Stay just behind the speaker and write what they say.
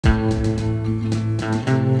Okay,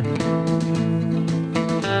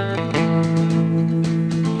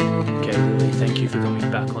 Lily, thank you for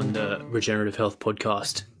coming back on the Regenerative Health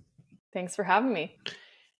podcast. Thanks for having me.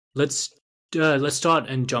 Let's start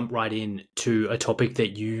and jump right in to a topic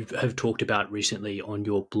that you have talked about recently on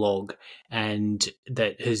your blog, and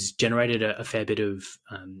that has generated a fair bit of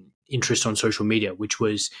interest on social media, which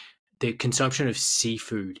was the consumption of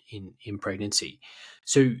seafood in pregnancy.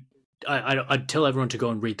 So I'd tell everyone to go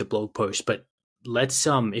and read the blog post, but let's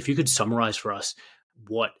if you could summarize for us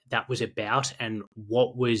what that was about and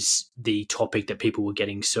what was the topic that people were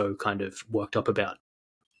getting so kind of worked up about.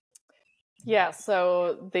 Yeah,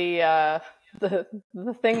 so the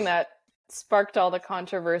thing that sparked all the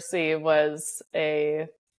controversy was a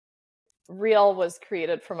reel was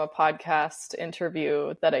created from a podcast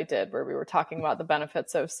interview that I did where we were talking about the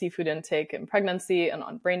benefits of seafood intake in pregnancy and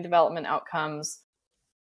on brain development outcomes.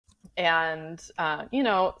 And,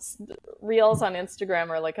 reels on Instagram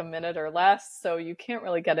are like a minute or less, so you can't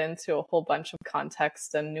really get into a whole bunch of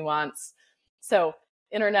context and nuance. So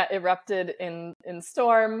internet erupted in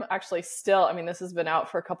storm. Actually, still, I mean, this has been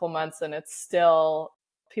out for a couple months and it's still,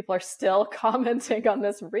 people are still commenting on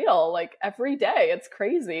this reel like every day. It's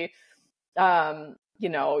crazy. No,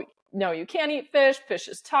 you can't eat fish. Fish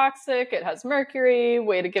is toxic. It has mercury.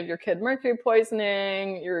 Way to give your kid mercury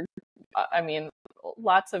poisoning.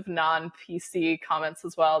 Lots of non-PC comments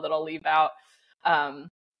as well that I'll leave out. And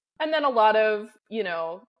then a lot of,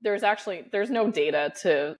 there's no data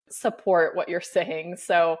to support what you're saying.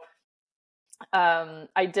 So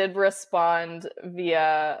I did respond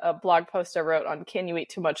via a blog post I wrote on can you eat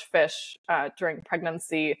too much fish during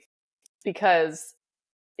pregnancy? Because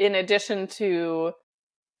in addition to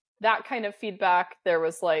that kind of feedback, there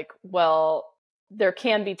was like, well, there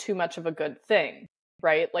can be too much of a good thing,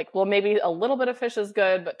 right? Like, well, maybe a little bit of fish is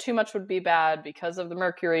good, but too much would be bad because of the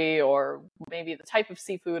mercury or maybe the type of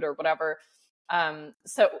seafood or whatever.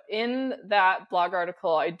 So in that blog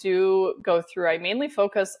article, I do go through, I mainly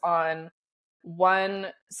focus on one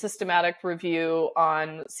systematic review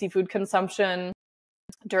on seafood consumption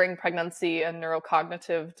during pregnancy and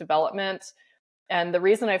neurocognitive development. And the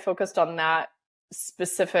reason I focused on that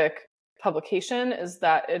specific publication is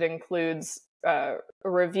that it includes a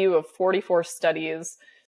review of 44 studies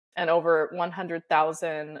and over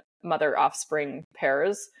 100,000 mother-offspring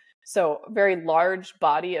pairs. So a very large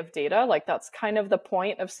body of data. Like that's kind of the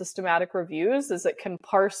point of systematic reviews, is it can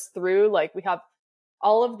parse through, like we have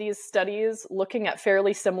all of these studies looking at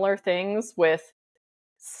fairly similar things with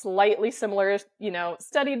slightly similar,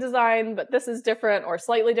 study design, but this is different or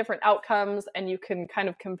slightly different outcomes. And you can kind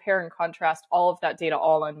of compare and contrast all of that data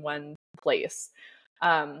all in one place.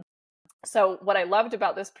 So what I loved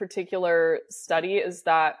about this particular study is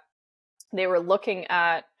that they were looking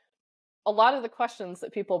at a lot of the questions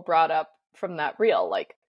that people brought up from that reel.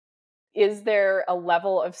 Like, is there a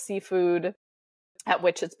level of seafood at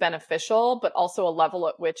which it's beneficial, but also a level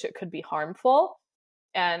at which it could be harmful?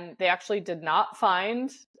 And they actually did not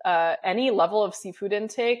find any level of seafood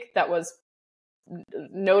intake that was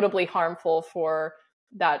notably harmful for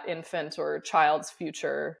that infant or child's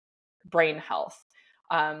future brain health.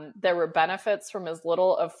 There were benefits from as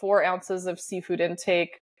little of 4 ounces of seafood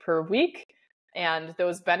intake per week. And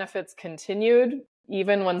those benefits continued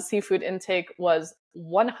even when seafood intake was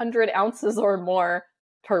 100 ounces or more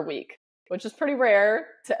per week, which is pretty rare.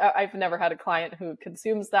 I've never had a client who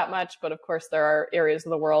consumes that much, but of course there are areas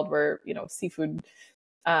of the world where, seafood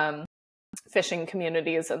fishing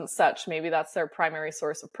communities and such, maybe that's their primary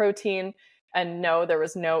source of protein. And no, there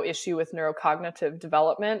was no issue with neurocognitive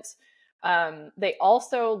development. They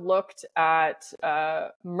also looked at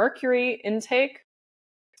mercury intake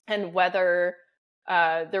and whether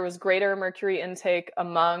there was greater mercury intake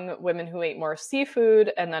among women who ate more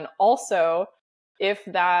seafood, and then also if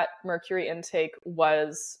that mercury intake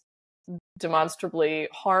was demonstrably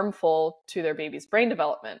harmful to their baby's brain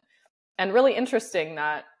development. And really interesting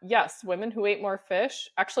that, yes, women who ate more fish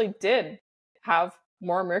actually did have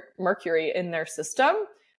more mercury in their system,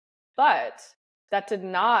 but that did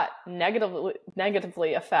not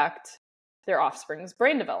negatively affect their offspring's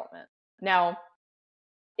brain development. Now,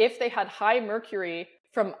 if they had high mercury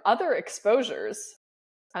from other exposures,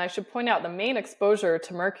 and I should point out the main exposure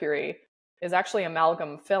to mercury is actually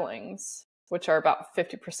amalgam fillings, which are about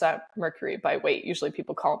 50% mercury by weight. Usually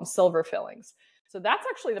people call them silver fillings. So that's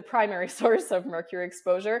actually the primary source of mercury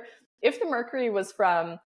exposure. If the mercury was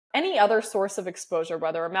from any other source of exposure,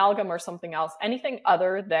 whether amalgam or something else, anything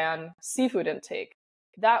other than seafood intake,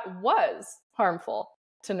 that was harmful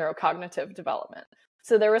to neurocognitive development.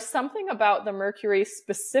 So there was something about the mercury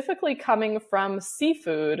specifically coming from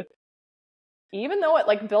seafood even though it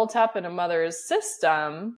like built up in a mother's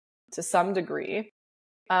system to some degree,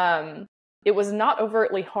 it was not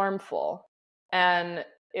overtly harmful. And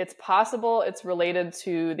it's possible it's related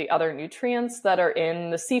to the other nutrients that are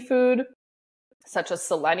in the seafood, such as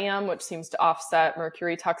selenium, which seems to offset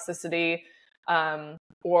mercury toxicity,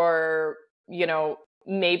 or, you know,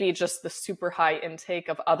 maybe just the super high intake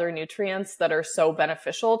of other nutrients that are so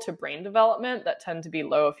beneficial to brain development that tend to be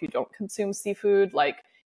low if you don't consume seafood, like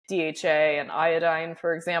DHA and iodine,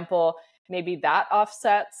 for example. Maybe that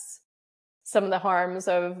offsets some of the harms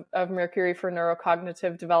of mercury for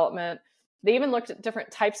neurocognitive development. They even looked at different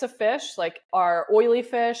types of fish, like are oily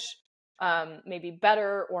fish maybe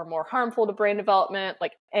better or more harmful to brain development?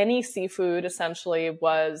 Like any seafood essentially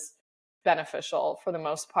was beneficial for the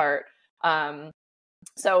most part.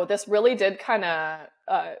 So this really did kind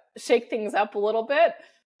of shake things up a little bit.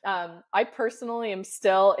 I personally am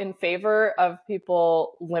still in favor of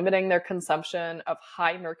people limiting their consumption of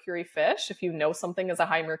high mercury fish. If you know something is a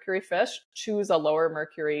high mercury fish, choose a lower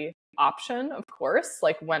mercury option, of course,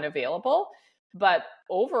 like when available. But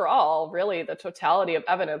overall, really, the totality of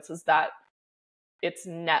evidence is that it's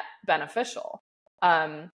net beneficial.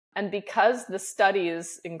 And because the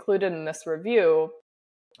studies included in this review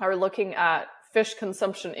are looking at fish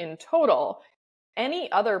consumption in total, any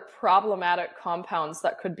other problematic compounds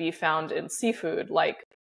that could be found in seafood, like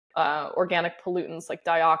organic pollutants like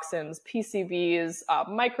dioxins, PCBs,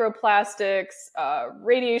 microplastics,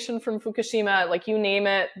 radiation from Fukushima, like you name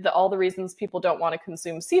it, all the reasons people don't want to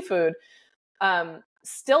consume seafood,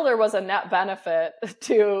 still there was a net benefit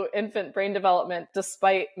to infant brain development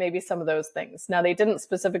despite maybe some of those things. Now, they didn't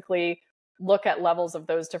specifically look at levels of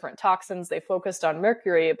those different toxins. They focused on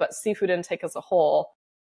mercury, but seafood intake as a whole,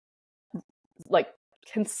 like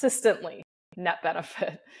consistently net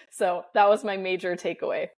benefit. So that was my major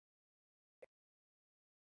takeaway.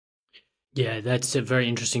 Yeah, that's a very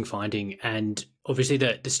interesting finding. And obviously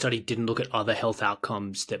the study didn't look at other health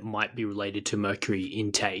outcomes that might be related to mercury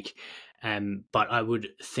intake. But I would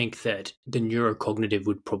think that the neurocognitive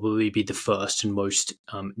would probably be the first and most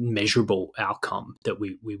measurable outcome that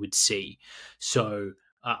we would see. So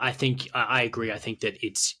I think I agree. I think that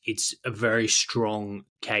it's a very strong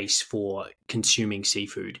case for consuming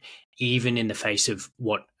seafood, even in the face of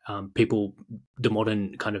what the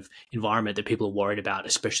modern kind of environment that people are worried about,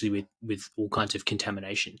 especially with all kinds of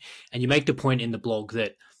contamination. And you make the point in the blog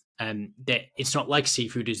that that it's not like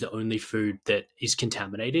seafood is the only food that is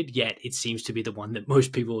contaminated, yet it seems to be the one that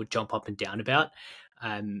most people jump up and down about.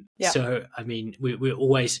 So, I mean, we're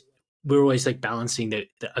always like balancing the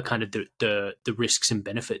kind of the risks and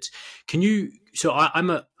benefits. So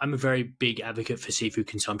I'm a very big advocate for seafood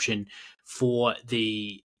consumption for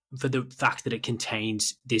the fact that it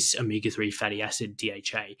contains this omega-3 fatty acid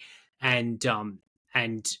DHA, and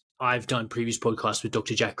I've done previous podcasts with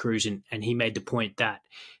Dr. Jack Cruz, and he made the point that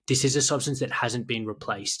this is a substance that hasn't been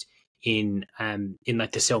replaced in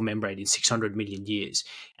like the cell membrane in 600 million years,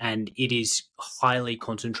 and it is highly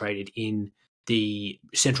concentrated in the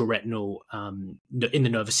central retinal, in the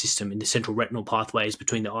nervous system, in the central retinal pathways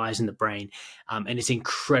between the eyes and the brain, and it's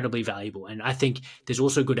incredibly valuable. And I think there's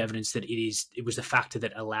also good evidence that it was the factor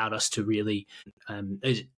that allowed us to really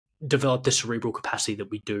develop the cerebral capacity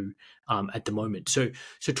that we do at the moment. So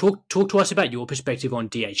talk to us about your perspective on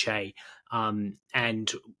DHA,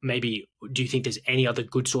 and maybe do you think there's any other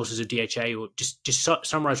good sources of DHA, or just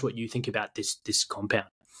summarize what you think about this compound?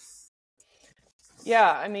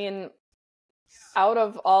 Yeah, I mean, out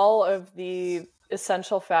of all of the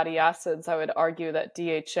essential fatty acids, I would argue that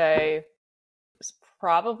DHA is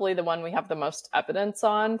probably the one we have the most evidence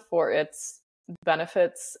on for its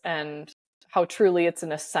benefits and how truly it's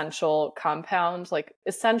an essential compound. Like,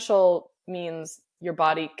 essential means your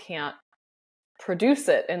body can't produce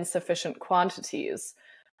it in sufficient quantities.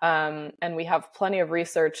 And we have plenty of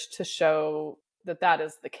research to show that that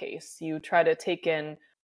is the case. You try to take in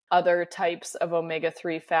other types of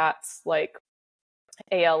omega-3 fats like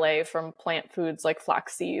ALA from plant foods like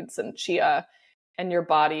flax seeds and chia, and your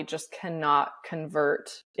body just cannot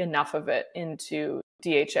convert enough of it into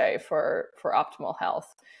DHA for optimal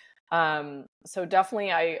health. So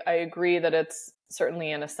definitely I agree that it's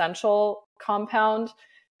certainly an essential compound.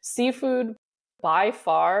 Seafood by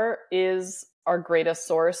far is our greatest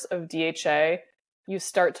source of DHA. You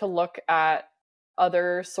start to look at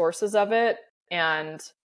other sources of it, and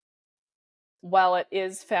while it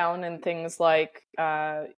is found in things like,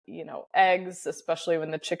 eggs, especially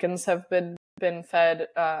when the chickens have been fed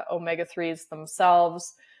omega-3s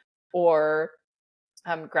themselves, or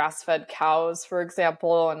grass-fed cows, for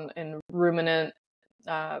example, and ruminant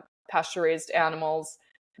pasture-raised animals,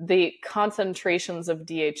 the concentrations of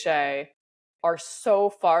DHA are so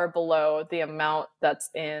far below the amount that's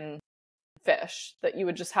in fish that you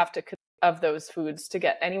would just have to of those foods to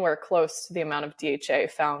get anywhere close to the amount of DHA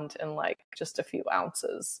found in like just a few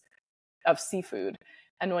ounces of seafood.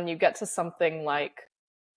 And when you get to something like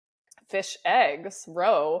fish eggs,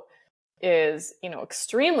 roe is, you know,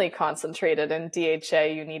 extremely concentrated in DHA.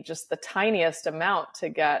 You need just the tiniest amount to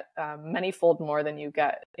get manyfold more than you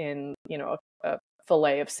get in, you know, a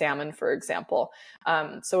fillet of salmon, for example.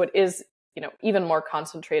 So it is, you know, even more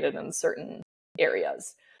concentrated in certain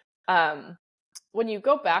areas. When you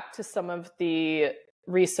go back to some of the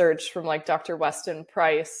research from like Dr. Weston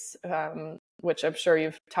Price, which I'm sure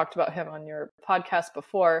you've talked about him on your podcast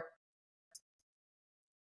before,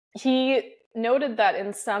 he noted that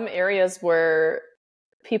in some areas where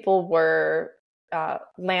people were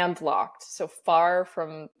landlocked, so far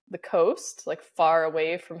from the coast, like far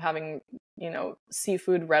away from having, you know,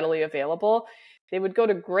 seafood readily available, they would go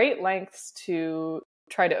to great lengths to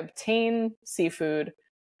try to obtain seafood.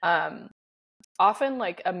 Often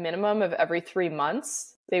like a minimum of every 3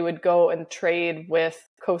 months, they would go and trade with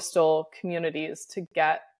coastal communities to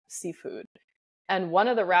get seafood. And one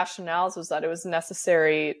of the rationales was that it was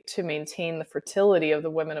necessary to maintain the fertility of the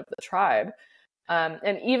women of the tribe.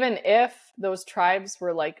 And even if those tribes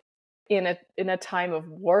were like in a time of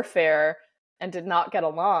warfare and did not get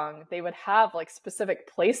along, they would have like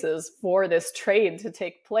specific places for this trade to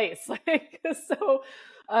take place. So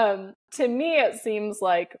to me, it seems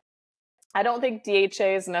like I don't think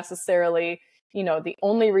DHA is necessarily, you know, the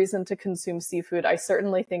only reason to consume seafood. I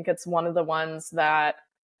certainly think it's one of the ones that,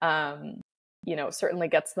 you know, certainly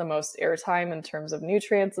gets the most airtime in terms of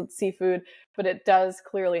nutrients in seafood, but it does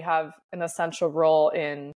clearly have an essential role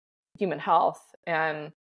in human health.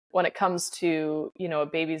 And when it comes to, you know, a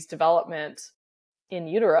baby's development in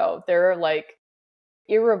utero, there are like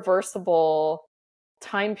irreversible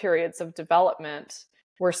time periods of development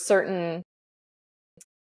where certain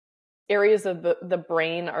areas of the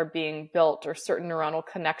brain are being built, or certain neuronal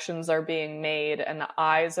connections are being made, and the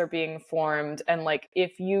eyes are being formed. And like,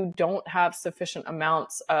 if you don't have sufficient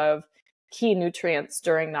amounts of key nutrients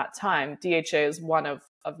during that time, DHA is one of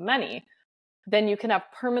many, then you can have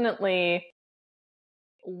permanently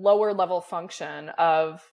lower level function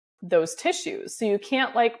of those tissues. So you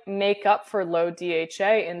can't like make up for low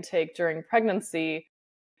DHA intake during pregnancy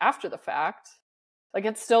after the fact. Like,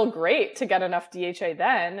 it's still great to get enough DHA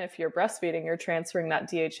then. If you're breastfeeding, you're transferring that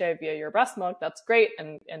DHA via your breast milk. That's great.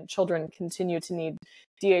 And children continue to need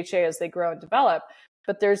DHA as they grow and develop.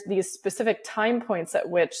 But there's these specific time points at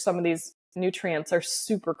which some of these nutrients are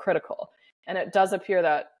super critical. And it does appear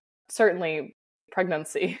that certainly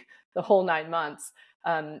pregnancy, the whole 9 months,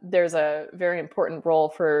 there's a very important role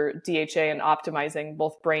for DHA in optimizing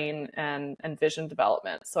both brain and vision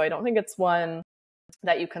development. So I don't think it's one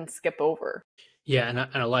that you can skip over. Yeah, and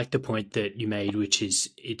I like the point that you made, which is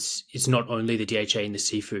it's not only the DHA in the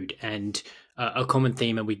seafood. And a common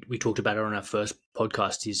theme, and we talked about it on our first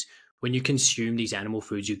podcast, is when you consume these animal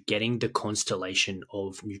foods, you're getting the constellation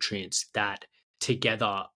of nutrients that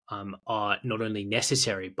together are not only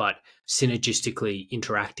necessary, but synergistically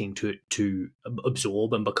interacting to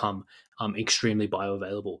absorb and become extremely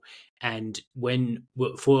bioavailable. And when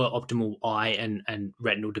for optimal eye and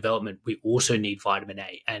retinal development, we also need vitamin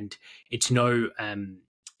A. And it's no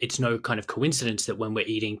kind of coincidence that when we're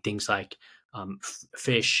eating things like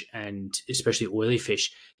fish, and especially oily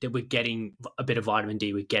fish, that we're getting a bit of vitamin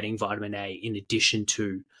D, we're getting vitamin A in addition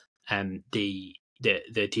to the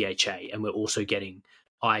DHA, and we're also getting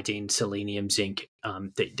iodine, selenium, zinc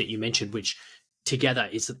that you mentioned, which together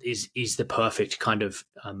is the perfect kind of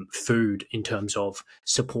food in terms of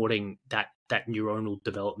supporting that neuronal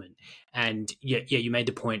development. And yeah, you made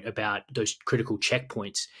the point about those critical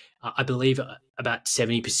checkpoints. I believe about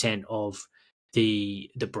 70% of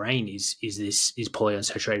the brain is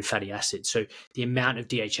polyunsaturated fatty acids. So the amount of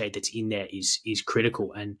DHA that's in there is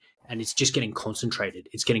critical, and it's just getting concentrated.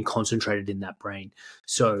 It's getting concentrated in that brain.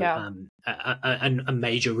 So Yeah. A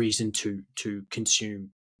major reason to consume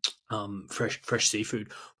fresh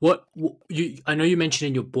seafood. I know you mentioned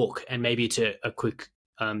in your book, and maybe it's a quick,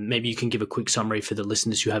 maybe you can give a quick summary for the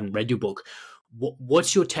listeners who haven't read your book.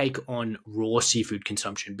 What's your take on raw seafood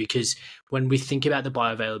consumption? Because when we think about the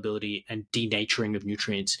bioavailability and denaturing of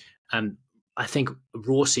nutrients, I think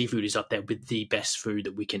raw seafood is up there with the best food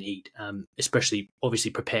that we can eat, especially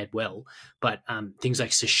obviously prepared well. But things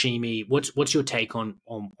like sashimi, what's your take on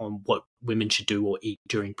what women should do or eat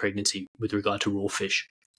during pregnancy with regard to raw fish?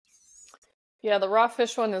 Yeah, the raw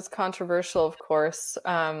fish one is controversial, of course.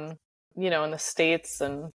 You know, in the States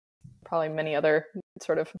and probably many other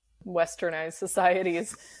sort of westernized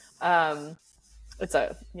societies, it's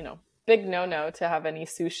a, you know, big no-no to have any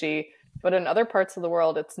sushi, but in other parts of the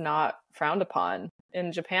world, it's not frowned upon.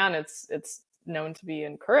 In Japan, it's known to be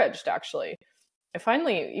encouraged, actually. I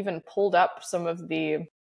finally even pulled up some of the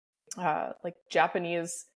like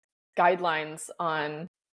Japanese guidelines on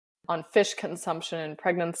fish consumption in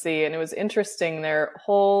pregnancy, and it was interesting. Their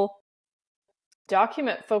whole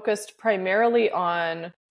document focused primarily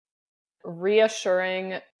on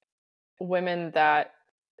reassuring women that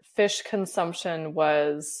fish consumption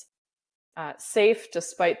was safe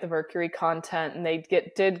despite the mercury content, and they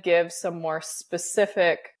did give some more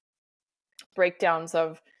specific breakdowns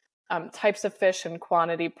of types of fish and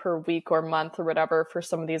quantity per week or month or whatever for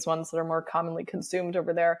some of these ones that are more commonly consumed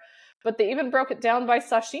over there. But they even broke it down by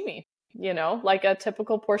sashimi, like a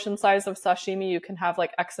typical portion size of sashimi, you can have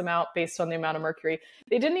like X amount based on the amount of mercury.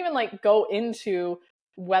 They didn't even like go into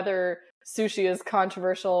whether sushi is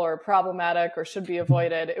controversial or problematic or should be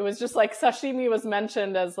avoided. It was just like sashimi was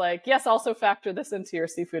mentioned as like, yes, also factor this into your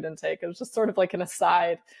seafood intake. It was just sort of like an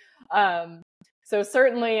aside. So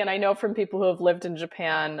certainly, and I know from people who have lived in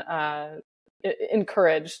Japan,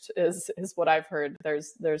 encouraged is what I've heard.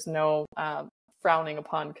 There's no frowning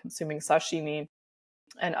upon consuming sashimi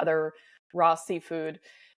and other raw seafood.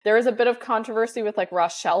 There is a bit of controversy with like raw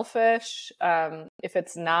shellfish. If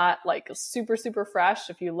it's not like super, super fresh,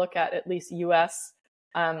 if you look at least US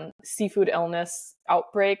seafood illness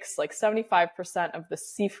outbreaks, like 75% of the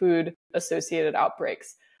seafood associated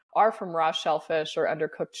outbreaks are from raw shellfish or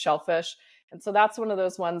undercooked shellfish. And so that's one of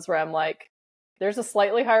those ones where I'm like, there's a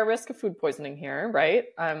slightly higher risk of food poisoning here, right?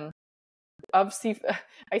 Of seafood,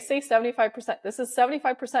 I say 75%. This is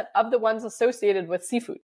 75% of the ones associated with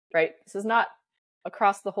seafood, right? This is not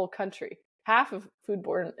across the whole country. Half of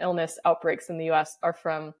foodborne illness outbreaks in the US are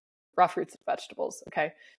from raw fruits and vegetables,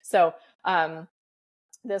 okay? So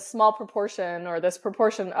this small proportion, or this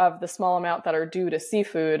proportion of the small amount that are due to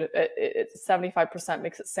seafood, it's 75%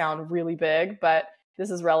 makes it sound really big, but this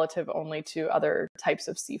is relative only to other types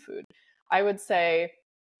of seafood. I would say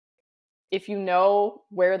if you know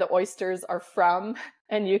where the oysters are from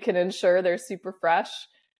and you can ensure they're super fresh,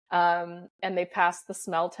 and they pass the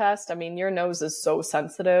smell test, I mean, your nose is so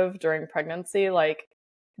sensitive during pregnancy, like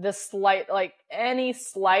any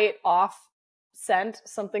slight off scent,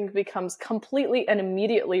 something becomes completely and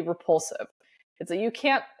immediately repulsive. It's like, you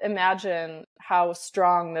can't imagine how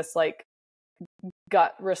strong this like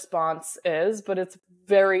gut response is, but it's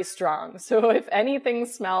very strong. So if anything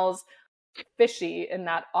smells fishy in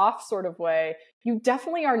that off sort of way, you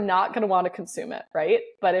definitely are not going to want to consume it, right?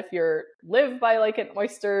 But if you're live by like an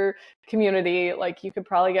oyster community, like you could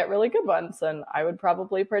probably get really good ones, and I would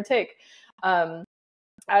probably partake.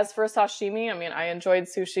 As for sashimi, I mean, I enjoyed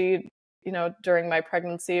sushi, during my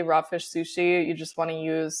pregnancy, raw fish sushi. You just want to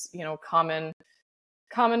use,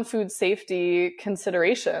 common food safety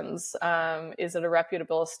considerations. Is it a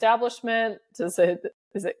reputable establishment?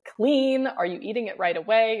 Is it clean? Are you eating it right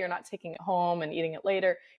away? You're not taking it home and eating it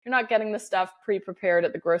later. You're not getting the stuff pre-prepared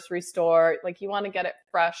at the grocery store. Like, you want to get it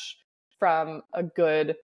fresh from a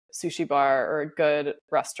good sushi bar or a good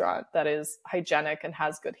restaurant that is hygienic and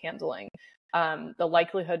has good handling. The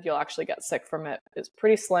likelihood you'll actually get sick from it is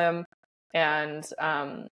pretty slim. And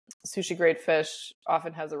sushi grade fish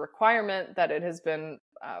often has a requirement that it has been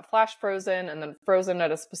flash frozen and then frozen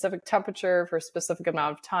at a specific temperature for a specific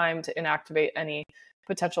amount of time to inactivate any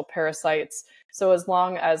potential parasites. So as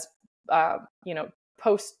long as,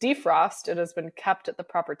 post defrost, it has been kept at the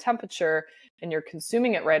proper temperature and you're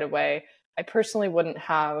consuming it right away, I personally wouldn't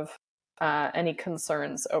have any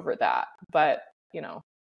concerns over that. But,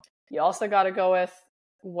 you also got to go with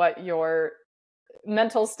what your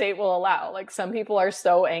mental state will allow. Like, some people are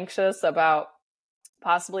so anxious about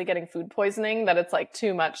possibly getting food poisoning that it's like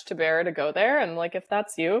too much to bear to go there. And like, if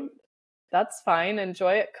that's you, that's fine.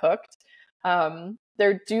 Enjoy it cooked.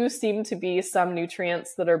 There do seem to be some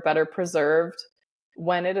nutrients that are better preserved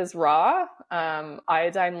when it is raw.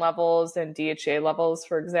 Iodine levels and DHA levels,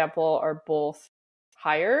 for example, are both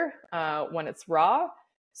higher when it's raw.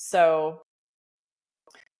 So,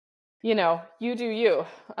 you do you.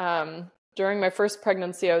 During my first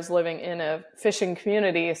pregnancy, I was living in a fishing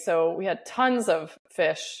community, so we had tons of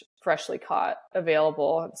fish freshly caught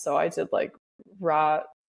available. So I did like raw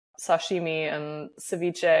sashimi and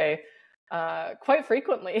ceviche quite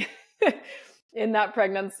frequently in that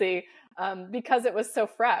pregnancy because it was so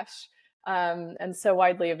fresh and so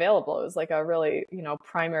widely available. It was like a really,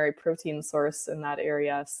 primary protein source in that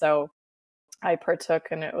area. So I partook,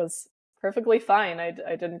 and it was perfectly fine. I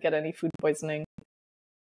didn't get any food poisoning.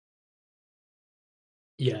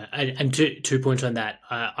 Yeah, and two points on that.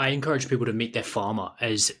 I encourage people to meet their farmer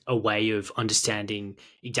as a way of understanding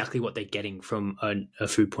exactly what they're getting from a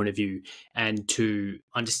food point of view, and to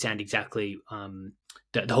understand exactly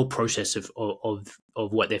the whole process of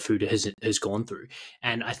what their food has gone through.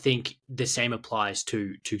 And I think the same applies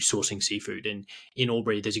to sourcing seafood. And in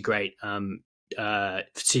Albury, there's a great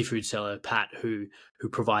seafood seller, Pat, who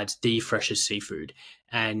provides the freshest seafood.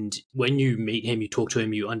 And when you meet him, you talk to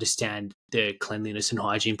him, you understand the cleanliness and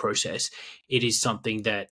hygiene process. It is something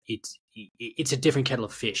that it's a different kettle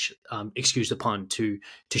of fish. Excuse the pun. To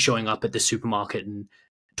showing up at the supermarket and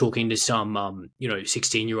talking to some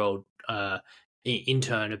 16-year-old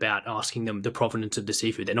intern about asking them the provenance of the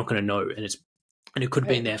seafood. They're not going to know, and it could have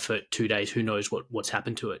been there for 2 days. Who knows what's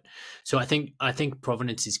happened to it? So I think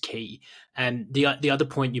provenance is key. And the other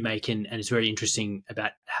point you make, and it's very interesting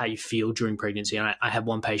about how you feel during pregnancy. And I had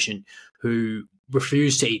one patient who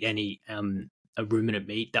refused to eat any a ruminant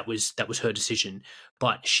meat. That was her decision,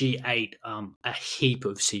 but she ate a heap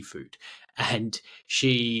of seafood, and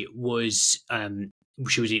she was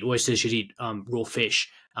eat oysters, she'd eat raw fish.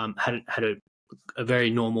 Had a very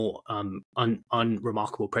normal,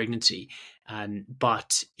 unremarkable pregnancy,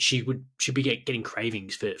 but she'd be getting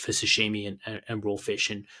cravings for sashimi and raw fish,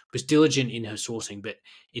 and was diligent in her sourcing. But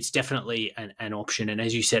it's definitely an option. And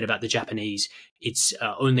as you said about the Japanese, it's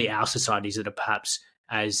only our societies that are perhaps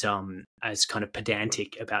as kind of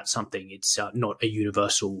pedantic about something. It's not a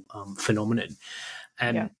universal phenomenon.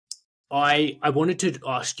 Yeah. I wanted to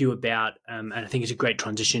ask you about, and I think it's a great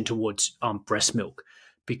transition towards breast milk,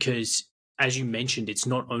 because as you mentioned, it's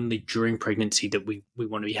not only during pregnancy that we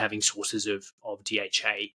want to be having sources of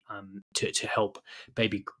DHA to help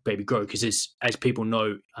baby grow. Because as people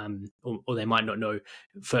know, or they might not know,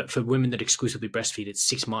 for women that exclusively breastfeed, it's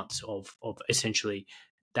 6 months of essentially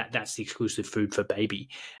that's the exclusive food for baby.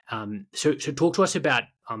 So talk to us about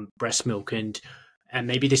breast milk and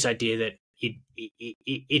maybe this idea that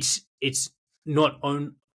it's not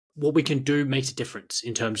on what we can do makes a difference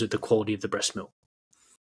in terms of the quality of the breast milk.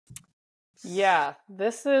 Yeah,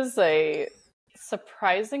 this is a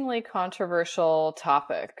surprisingly controversial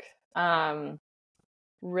topic.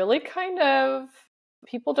 Really kind of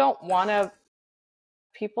people don't want to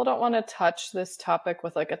touch this topic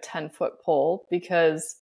with like a 10-foot pole,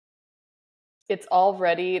 because there's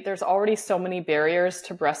already so many barriers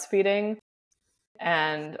to breastfeeding.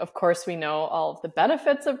 And of course, we know all of the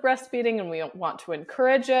benefits of breastfeeding and we want to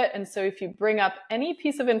encourage it. And so if you bring up any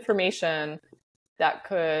piece of information that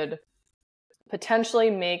could potentially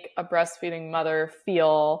make a breastfeeding mother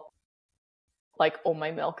feel like, oh, my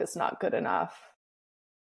milk is not good enough,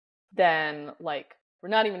 then like, we're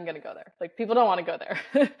not even going to go there. Like, people don't want to go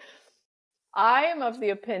there. I am of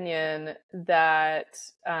the opinion that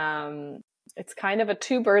it's kind of a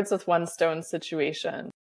two birds with one stone situation.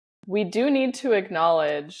 We do need to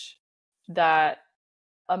acknowledge that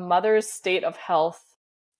a mother's state of health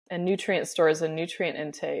and nutrient stores and nutrient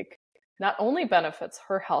intake not only benefits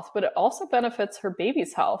her health, but it also benefits her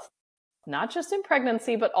baby's health, not just in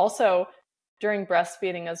pregnancy, but also during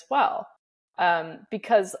breastfeeding as well.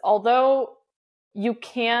 Because you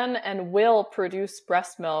can and will produce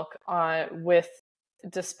breast milk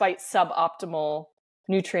despite suboptimal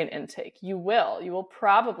nutrient intake. You will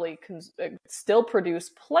probably still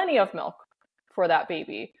produce plenty of milk for that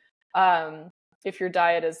baby. If your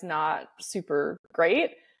diet is not super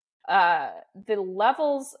great, the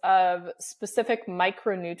levels of specific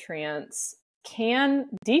micronutrients can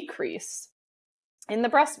decrease in the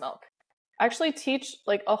breast milk. I actually teach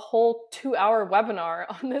like a whole 2-hour webinar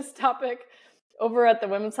on this topic over at the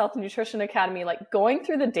Women's Health and Nutrition Academy, like going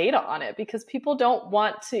through the data on it, because people don't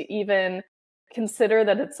want to even consider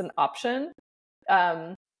that it's an option.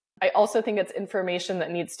 I also think it's information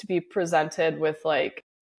that needs to be presented with like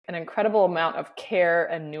an incredible amount of care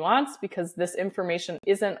and nuance, because this information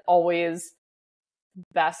isn't always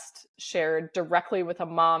best shared directly with a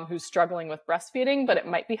mom who's struggling with breastfeeding, but it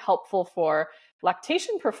might be helpful for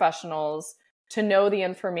lactation professionals to know the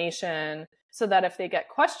information so that if they get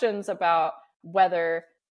questions about whether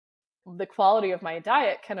the quality of my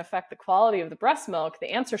diet can affect the quality of the breast milk, the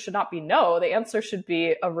answer should not be no. The answer should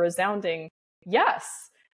be a resounding yes.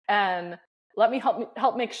 And let me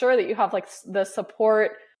help make sure that you have like the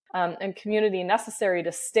support and community necessary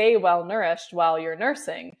to stay well nourished while you're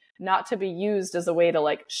nursing, not to be used as a way to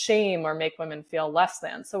like shame or make women feel less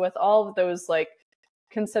than. So with all of those like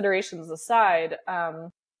considerations aside,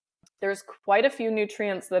 there's quite a few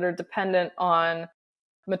nutrients that are dependent on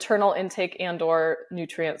maternal intake and or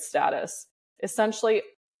nutrient status. Essentially,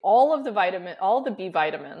 all the B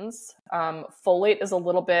vitamins, folate is a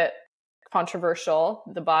little bit controversial.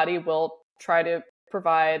 The body will try to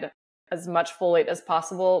provide as much folate as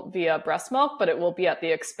possible via breast milk, but it will be at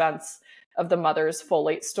the expense of the mother's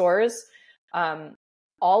folate stores.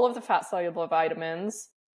 All of the fat-soluble vitamins,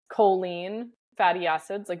 choline, fatty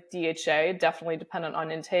acids like DHA, definitely dependent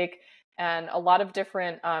on intake, and a lot of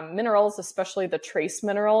different minerals, especially the trace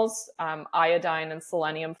minerals, iodine and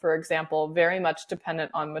selenium, for example, very much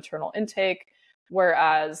dependent on maternal intake,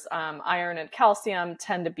 whereas iron and calcium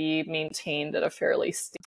tend to be maintained at a fairly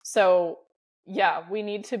steady. So yeah, we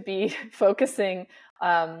need to be focusing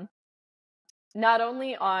not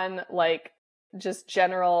only on like just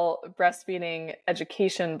general breastfeeding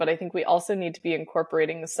education, but I think we also need to be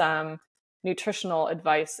incorporating some nutritional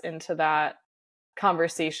advice into that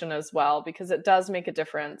conversation as well, because it does make a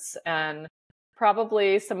difference. And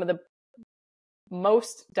probably some of the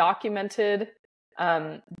most documented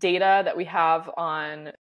data that we have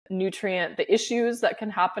on the issues that can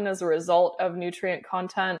happen as a result of nutrient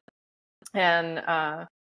content and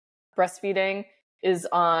breastfeeding is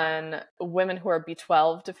on women who are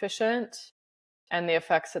B12 deficient and the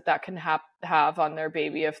effects that can have on their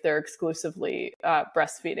baby if they're exclusively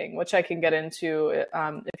breastfeeding, which I can get into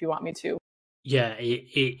if you want me to. Yeah,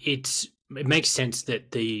 it makes sense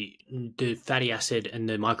that the fatty acid and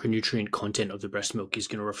the micronutrient content of the breast milk is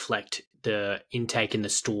going to reflect the intake and the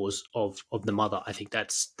stores of the mother. I think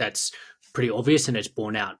that's pretty obvious, and it's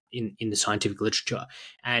borne out in the scientific literature.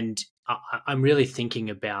 And I'm really thinking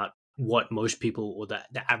about what most people or the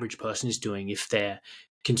average person is doing if they're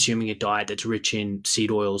consuming a diet that's rich in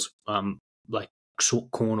seed oils, like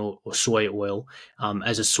corn or soy oil,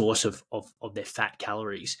 as a source of their fat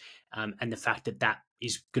calories, and the fact that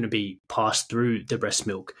is going to be passed through the breast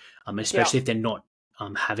milk, especially if they're not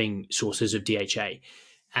having sources of DHA.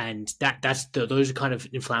 And those are kind of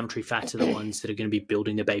inflammatory fats are the ones that are going to be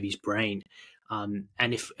building the baby's brain. And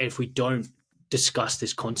if we don't discuss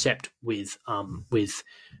this concept with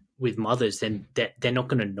mothers, then they're not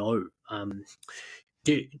going to know.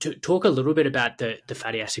 To talk a little bit about the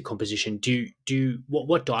fatty acid composition,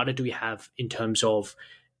 what data do we have in terms of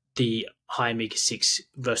the high omega-6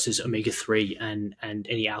 versus omega-3 and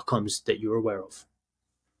any outcomes that you're aware of?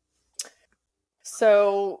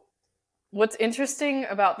 So what's interesting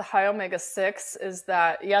about the high omega-6 is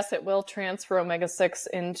that, yes, it will transfer omega-6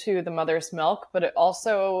 into the mother's milk, but it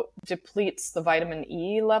also depletes the vitamin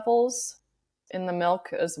E levels in the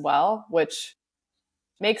milk as well, which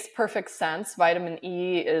makes perfect sense. Vitamin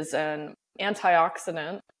E is an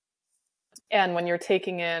antioxidant. And when you're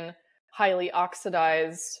taking in highly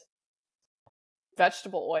oxidized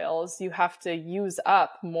vegetable oils, you have to use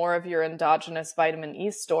up more of your endogenous vitamin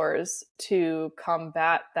E stores to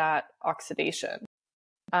combat that oxidation.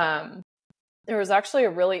 There was actually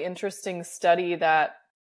a really interesting study that,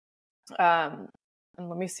 and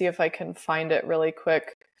let me see if I can find it really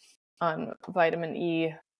quick, on vitamin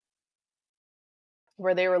E,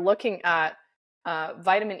 where they were looking at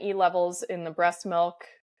vitamin E levels in the breast milk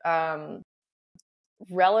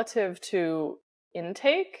relative to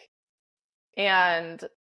intake. And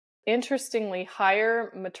interestingly,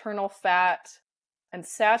 higher maternal fat and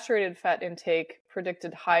saturated fat intake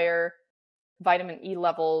predicted higher vitamin E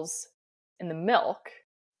levels in the milk.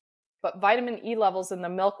 But vitamin E levels in the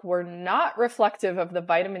milk were not reflective of the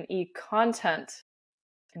vitamin E content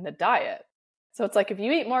in the diet. So it's like if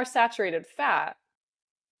you eat more saturated fat,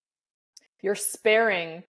 you're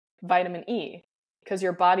sparing vitamin E because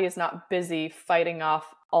your body is not busy fighting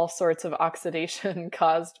off all sorts of oxidation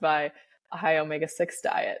caused by a high omega-6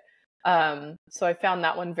 diet. So I found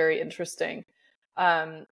that one very interesting.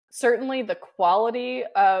 Certainly the quality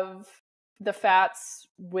of the fats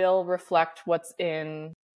will reflect what's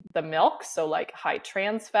in the milk. So like high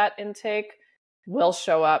trans fat intake will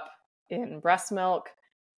show up in breast milk.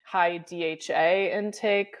 High DHA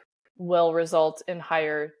intake will result in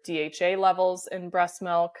higher DHA levels in breast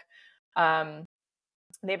milk.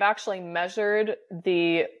 They've actually measured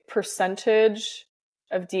the percentage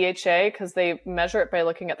of DHA because they measure it by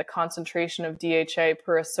looking at the concentration of DHA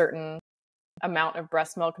per a certain amount of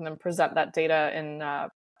breast milk and then present that data in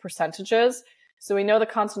percentages. So we know the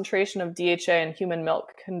concentration of DHA in human milk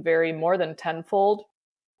can vary more than tenfold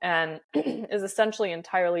and is essentially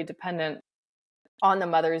entirely dependent on the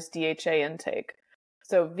mother's DHA intake.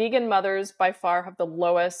 So vegan mothers by far have the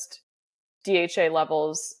lowest DHA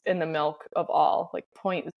levels in the milk of all, like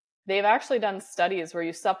point. They've actually done studies where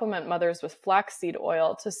you supplement mothers with flaxseed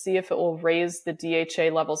oil to see if it will raise the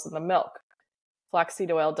DHA levels in the milk.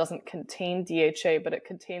 Flaxseed oil doesn't contain DHA, but it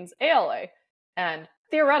contains ALA. And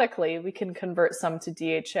theoretically, we can convert some to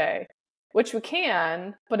DHA, which we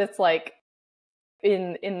can, but it's like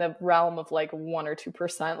in the realm of like 1 or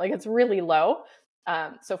 2%. Like it's really low.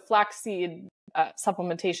 So flaxseed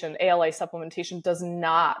supplementation, ALA supplementation, does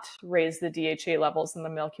not raise the DHA levels in the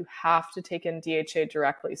milk. You have to take in DHA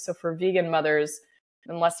directly. So for vegan mothers,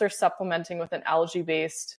 unless they're supplementing with an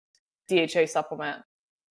algae-based DHA supplement,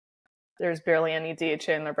 there's barely any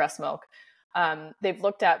DHA in their breast milk. They've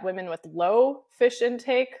looked at women with low fish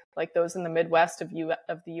intake, like those in the Midwest of the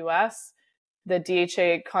US. The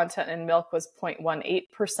DHA content in milk was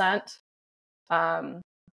 0.18%.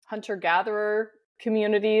 Hunter-gatherer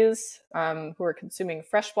communities who are consuming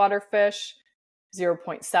freshwater fish,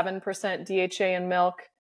 0.7% DHA in milk.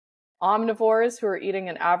 Omnivores who are eating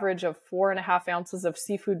an average of 4.5 ounces of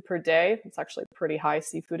seafood per day, it's actually pretty high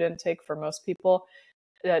seafood intake for most people,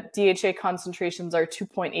 DHA concentrations are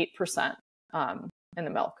 2.8% in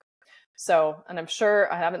the milk. So, and I'm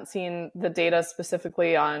sure I haven't seen the data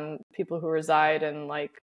specifically on people who reside in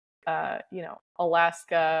like,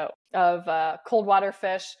 Alaska of cold water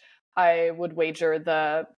fish. I would wager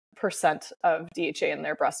the percent of DHA in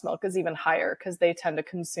their breast milk is even higher because they tend to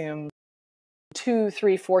consume 2,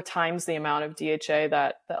 3, 4 times the amount of DHA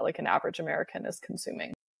that like an average American is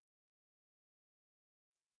consuming.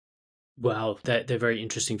 Wow, they're very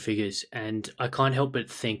interesting figures, and I can't help but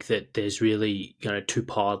think that there's really two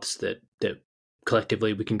paths that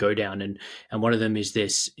collectively we can go down, and one of them is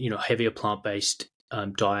this heavier plant-based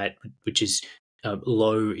diet, which is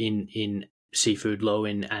low in seafood, low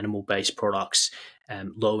in animal-based products,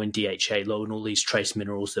 low in DHA, low in all these trace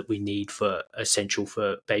minerals that we need for essential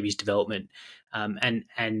for baby's development, and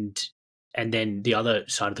then the other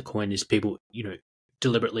side of the coin is people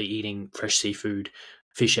deliberately eating fresh seafood,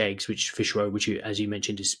 fish eggs, fish roe, which as you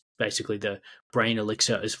mentioned is basically the brain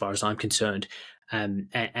elixir as far as I'm concerned, and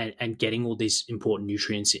getting all these important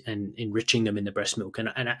nutrients and enriching them in the breast milk, and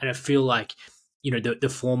I feel like the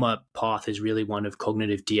former path is really one of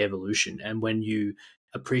cognitive de-evolution, and when you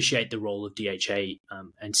appreciate the role of DHA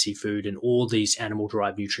and seafood and all these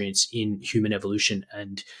animal-derived nutrients in human evolution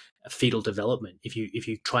and fetal development, if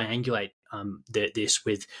you triangulate this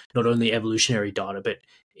with not only evolutionary data but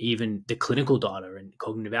even the clinical data and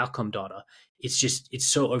cognitive outcome data, it's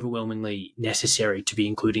so overwhelmingly necessary to be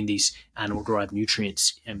including these animal-derived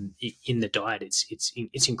nutrients in the diet.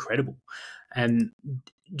 It's incredible. And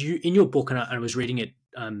in your book, and I was reading it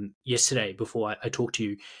yesterday before I talked to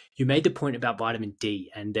you, you made the point about vitamin D,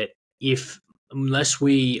 and that unless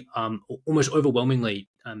we almost overwhelmingly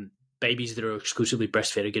babies that are exclusively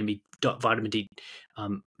breastfed are going to be vitamin D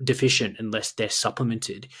deficient unless they're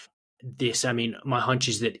supplemented. My hunch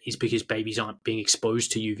is that is because babies aren't being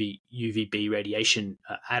exposed to UVB radiation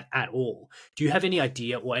at all. Do you have any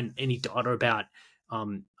idea or any data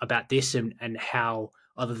about this and how,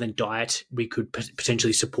 other than diet, we could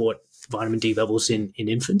potentially support vitamin D levels in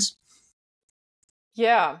infants?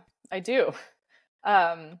 Yeah, I do.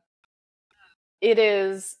 It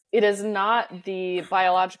is not the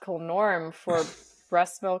biological norm for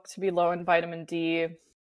breast milk to be low in vitamin D,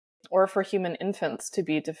 or for human infants to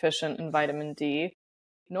be deficient in vitamin D,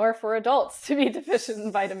 nor for adults to be deficient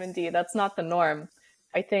in vitamin D. That's not the norm.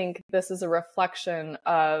 I think this is a reflection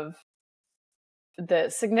of the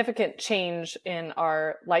significant change in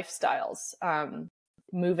our lifestyles,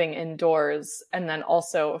 moving indoors, and then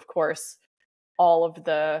also, of course, all of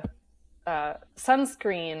the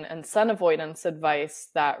sunscreen and sun avoidance advice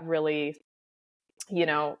that really,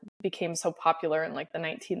 became so popular in like the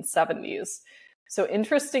 1970s. So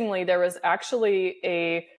interestingly, there was actually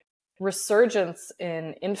a resurgence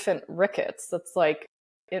in infant rickets. That's like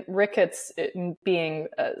rickets being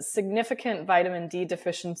a significant vitamin D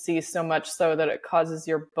deficiency, so much so that it causes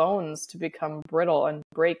your bones to become brittle and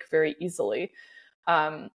break very easily.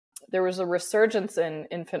 There was a resurgence in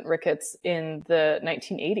infant rickets in the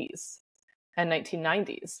 1980s and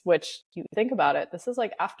 1990s, which, you think about it, this is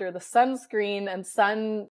like after the sunscreen and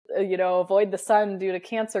avoid the sun due to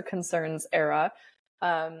cancer concerns era.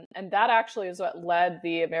 And that actually is what led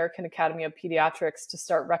the American Academy of Pediatrics to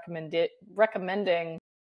start recommending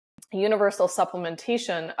universal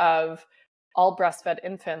supplementation of all breastfed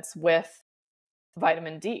infants with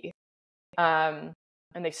vitamin D. And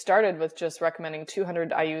they started with just recommending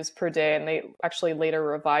 200 IUs per day, and they actually later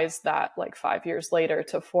revised that like 5 years later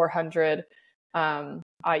to 400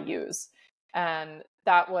 IUs. And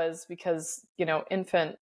that was because,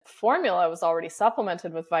 infant formula was already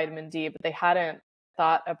supplemented with vitamin D, but they hadn't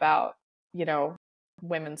thought about,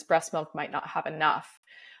 women's breast milk might not have enough.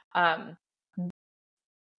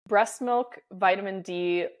 Breast milk vitamin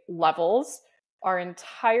D levels are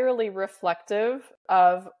entirely reflective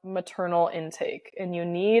of maternal intake, and you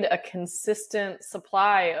need a consistent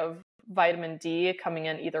supply of vitamin D coming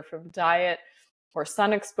in either from diet or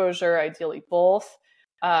sun exposure, ideally both,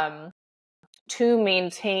 to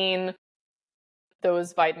maintain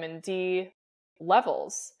those vitamin D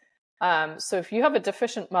levels. So if you have a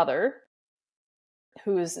deficient mother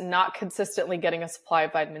who's not consistently getting a supply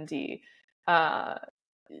of vitamin D,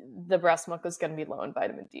 the breast milk is going to be low in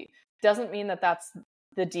vitamin D. Doesn't mean that that's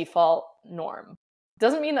the default norm.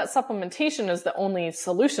 Doesn't mean that supplementation is the only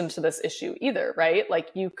solution to this issue either, right? Like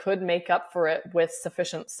you could make up for it with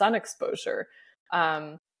sufficient sun exposure.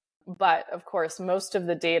 But of course, most of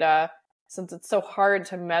the data, since it's so hard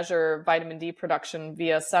to measure vitamin D production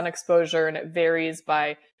via sun exposure, and it varies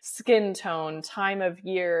by skin tone, time of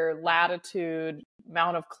year, latitude,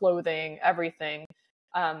 amount of clothing, everything,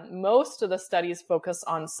 most of the studies focus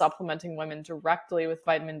on supplementing women directly with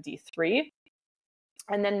vitamin D3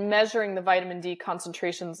 and then measuring the vitamin D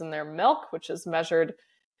concentrations in their milk, which is measured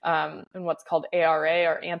in what's called ARA,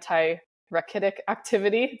 or anti-rickettic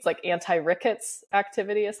activity. It's like anti-rickets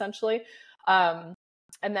activity, essentially. And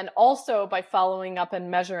then also by following up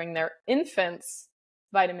and measuring their infants'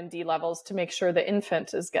 vitamin D levels to make sure the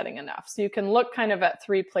infant is getting enough. So you can look kind of at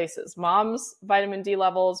three places: mom's vitamin D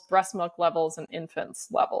levels, breast milk levels, and infants'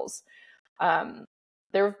 levels.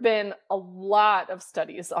 There have been a lot of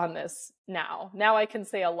studies on this now. Now I can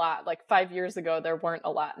say a lot. Like 5 years ago, there weren't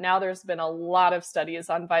a lot. Now there's been a lot of studies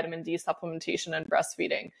on vitamin D supplementation and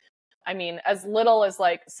breastfeeding. I mean, as little as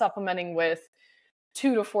like supplementing with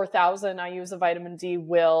 2,000 to 4,000 IUs of vitamin D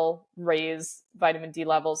will raise vitamin D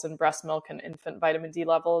levels in breast milk and infant vitamin D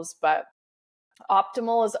levels. But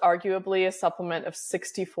optimal is arguably a supplement of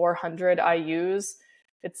 6,400 IUs.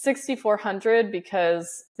 It's 6,400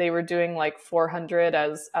 because they were doing like 400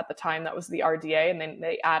 as at the time that was the RDA, and then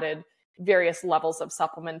they added various levels of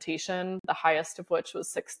supplementation, the highest of which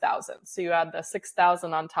was 6,000. So you add the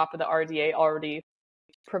 6,000 on top of the RDA already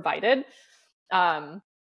provided. And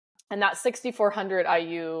that 6,400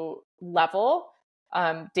 IU level,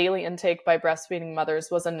 daily intake by breastfeeding mothers,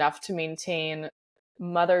 was enough to maintain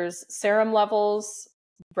mothers' serum levels,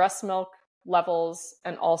 breast milk levels,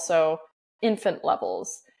 and also infant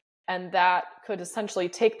levels. And that could essentially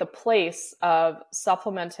take the place of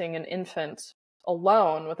supplementing an infant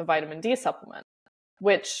alone with a vitamin D supplement,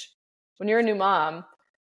 which when you're a new mom,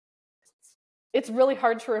 it's really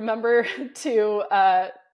hard to remember to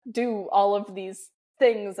do all of these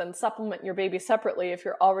things and supplement your baby separately if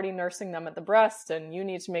you're already nursing them at the breast, and you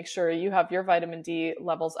need to make sure you have your vitamin D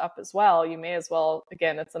levels up as well. You may as well,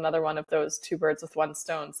 again, it's another one of those two birds with one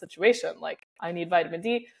stone situation. Like, I need vitamin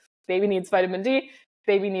D, baby needs vitamin D,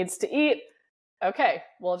 baby needs to eat. Okay,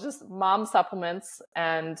 well, just mom supplements,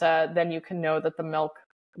 and then you can know that the milk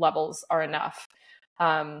levels are enough.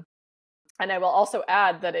 And I will also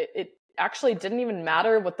add that it actually didn't even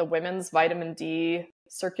matter what the women's vitamin D,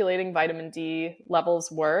 circulating vitamin D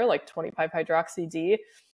levels were, like 25-hydroxy D.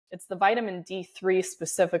 It's the vitamin D3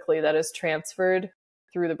 specifically that is transferred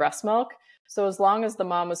through the breast milk. So as long as the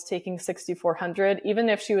mom was taking 6,400, even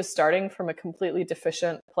if she was starting from a completely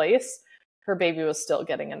deficient place, her baby was still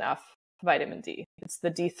getting enough vitamin D. It's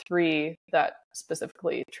the D3 that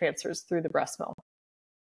specifically transfers through the breast milk.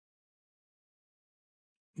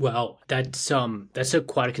 Well, that's a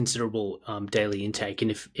quite a considerable daily intake,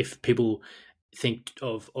 and if people think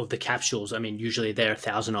of the capsules, I mean, usually they're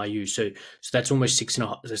 1,000 IU, so that's almost six and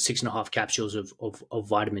a half capsules of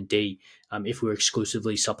vitamin D if we're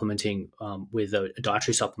exclusively supplementing with a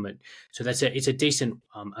dietary supplement. So it's a decent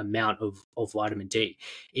amount of vitamin D.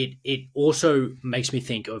 It also makes me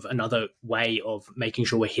think of another way of making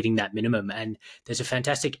sure we're hitting that minimum, and there's a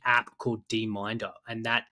fantastic app called D-Minder, and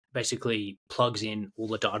that basically plugs in all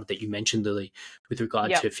the data that you mentioned, Lily, with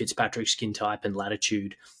regard to Fitzpatrick skin type and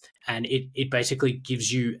latitude. And it basically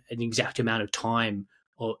gives you an exact amount of time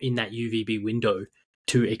or in that UVB window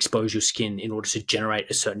to expose your skin in order to generate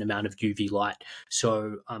a certain amount of UV light.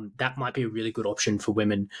 So that might be a really good option for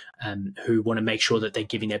women who want to make sure that they're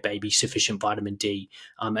giving their baby sufficient vitamin D.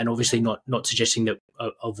 And obviously not suggesting that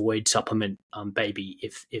avoid supplement baby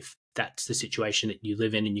if that's the situation that you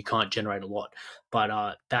live in and you can't generate a lot.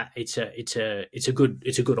 But that it's a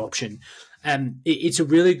good option. It's a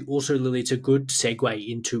really also, Lily, it's a good segue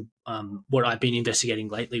into what I've been investigating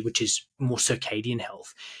lately, which is more circadian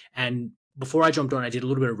health. And before I jumped on, I did a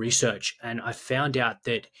little bit of research, and I found out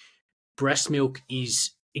that breast milk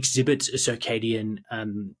exhibits a circadian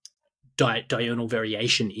diurnal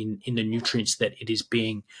variation in the nutrients that it is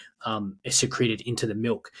being secreted into the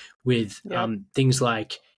milk, with things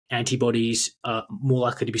like antibodies more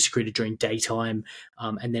likely to be secreted during daytime,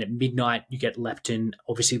 and then at midnight you get leptin,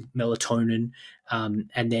 obviously melatonin,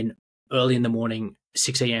 and then early in the morning,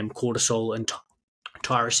 6 a.m. cortisol and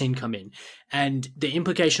tyrosine come in. And the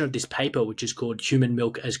implication of this paper, which is called Human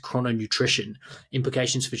Milk as Chrononutrition,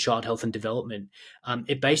 Implications for Child Health and Development,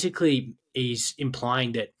 it basically is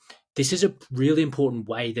implying that this is a really important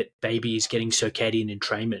way that baby is getting circadian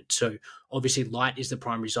entrainment. So obviously light is the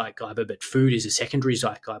primary zeitgeber, but food is a secondary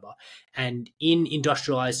zeitgeber. And in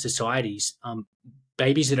industrialized societies,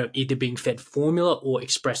 babies that are either being fed formula or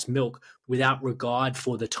express milk without regard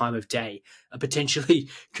for the time of day are potentially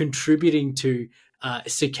contributing to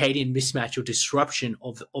circadian mismatch or disruption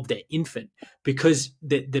of their infant, because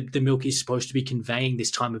the milk is supposed to be conveying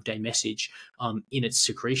this time of day message in its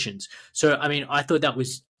secretions. So, I mean, I thought that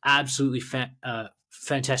was absolutely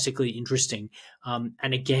fantastically interesting.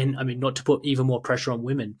 And again, I mean, not to put even more pressure on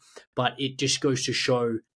women, but it just goes to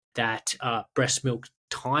show that breast milk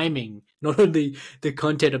timing, not only the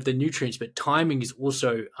content of the nutrients, but timing is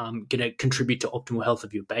also going to contribute to optimal health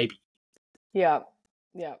of your baby. Yeah.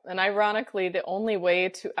 Yeah. And ironically, the only way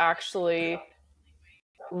to actually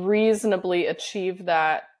reasonably achieve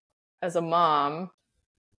that as a mom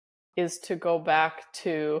is to go back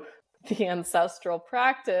to the ancestral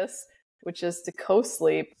practice, which is to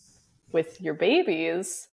co-sleep with your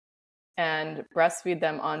babies and breastfeed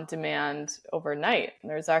them on demand overnight. And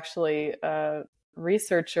there's actually a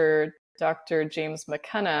researcher, Dr. James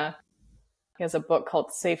McKenna. He has a book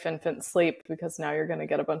called Safe Infant Sleep, because now you're going to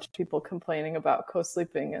get a bunch of people complaining about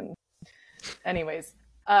co-sleeping. And anyways,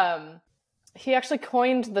 he actually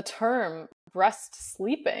coined the term breast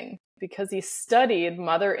sleeping because he studied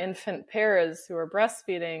mother-infant pairs who are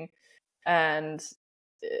breastfeeding, and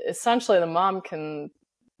essentially the mom can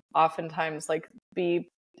oftentimes like be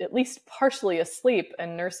at least partially asleep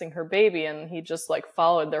and nursing her baby, and he just like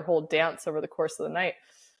followed their whole dance over the course of the night.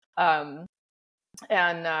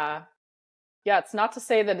 Yeah, it's not to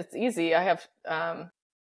say that it's easy. I have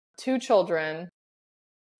 2 children.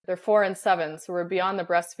 They're 4 and 7, so we're beyond the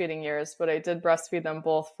breastfeeding years, but I did breastfeed them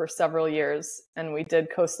both for several years, and we did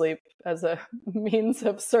co-sleep as a means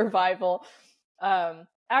of survival.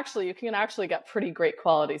 Actually, you can actually get pretty great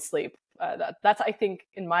quality sleep. That's, I think,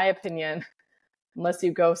 in my opinion, unless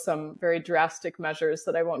you go some very drastic measures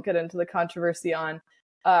that I won't get into the controversy on,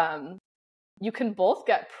 you can both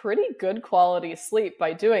get pretty good quality sleep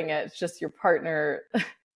by doing it. It's just your partner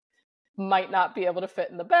might not be able to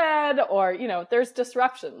fit in the bed, or, you know, there's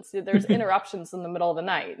disruptions. There's interruptions in the middle of the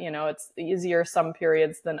night. You know, it's easier some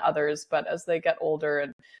periods than others, but as they get older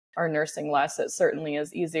and are nursing less, it certainly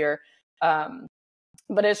is easier.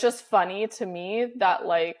 But it's just funny to me that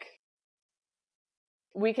like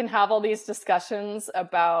we can have all these discussions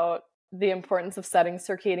about the importance of setting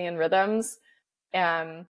circadian rhythms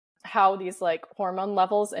and how these like hormone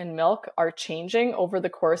levels in milk are changing over the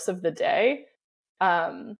course of the day.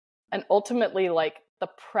 And ultimately, like the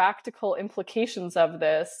practical implications of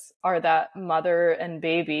this are that mother and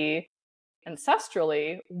baby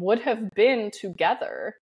ancestrally would have been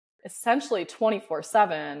together essentially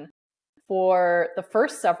 24/7 for the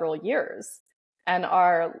first several years. And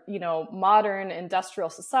our, you know, modern industrial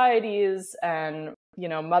societies and, you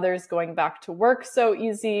know, mothers going back to work so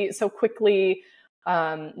quickly,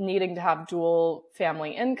 needing to have dual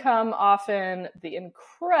family income often, the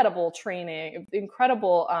incredible training,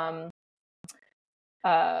 incredible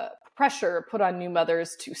pressure put on new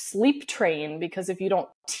mothers to sleep train, because if you don't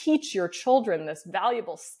teach your children this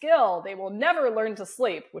valuable skill, they will never learn to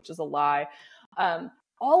sleep, which is a lie.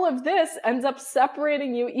 All of this ends up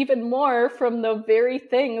separating you even more from the very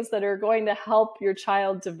things that are going to help your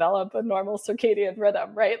child develop a normal circadian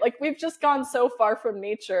rhythm, right? Like we've just gone so far from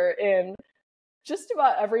nature in just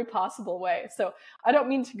about every possible way. So I don't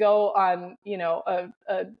mean to go on, you know,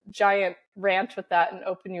 a giant rant with that and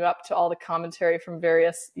open you up to all the commentary from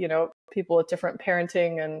various, you know, people with different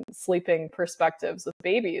parenting and sleeping perspectives with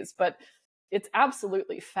babies, but it's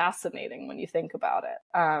absolutely fascinating when you think about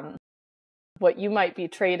it. What you might be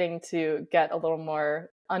trading to get a little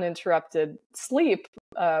more uninterrupted sleep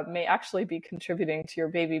may actually be contributing to your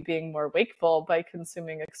baby being more wakeful by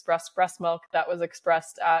consuming expressed breast milk that was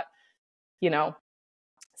expressed at, you know,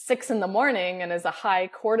 6 a.m. and is a high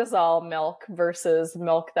cortisol milk versus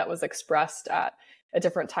milk that was expressed at a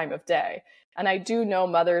different time of day. And I do know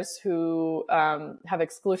mothers who have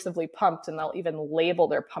exclusively pumped, and they'll even label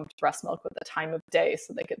their pumped breast milk with the time of day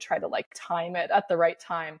so they could try to like time it at the right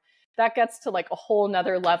time. That gets to like a whole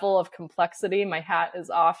nother level of complexity. My hat is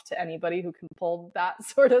off to anybody who can pull that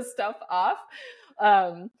sort of stuff off.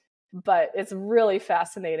 But it's really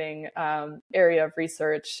fascinating area of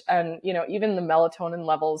research. And, you know, even the melatonin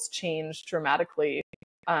levels change dramatically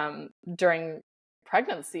during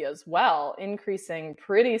pregnancy as well, increasing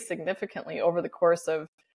pretty significantly over the course of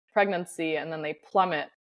pregnancy. And then they plummet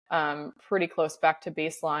pretty close back to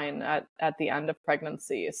baseline at the end of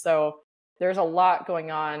pregnancy. So there's a lot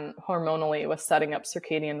going on hormonally with setting up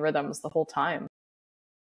circadian rhythms the whole time.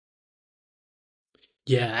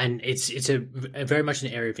 Yeah, and it's a very much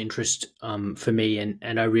an area of interest for me,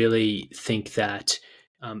 and I really think that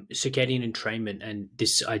circadian entrainment and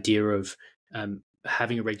this idea of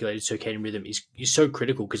having a regulated circadian rhythm is so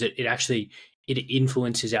critical, because it actually it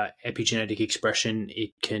influences our epigenetic expression.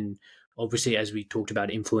 It can obviously, as we talked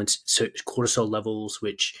about, influence cortisol levels,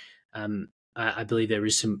 which I believe there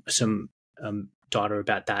is some data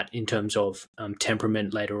about that in terms of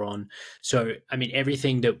temperament later on. So, I mean,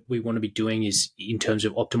 everything that we want to be doing is in terms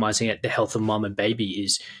of optimizing the health of mom and baby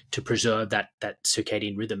is to preserve that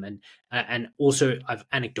circadian rhythm. And also, I've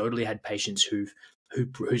anecdotally had patients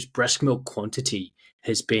whose breast milk quantity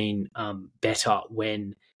has been better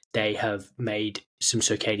when they have made some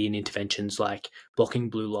circadian interventions like blocking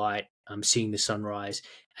blue light, seeing the sunrise,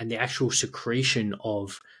 and the actual secretion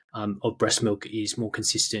of breast milk is more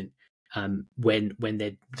consistent when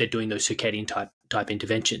they're doing those circadian type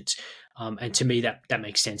interventions. And to me that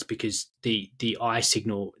makes sense, because the eye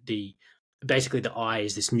signal, basically the eye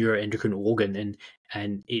is this neuroendocrine organ,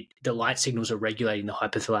 and the light signals are regulating the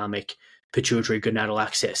hypothalamic pituitary gonadal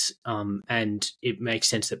axis, and it makes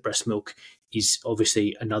sense that breast milk is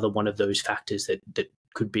obviously another one of those factors that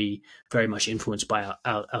could be very much influenced by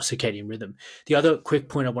our circadian rhythm. The other quick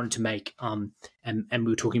point I wanted to make, and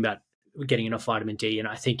we were talking about getting enough vitamin D, and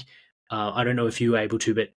I think I don't know if you were able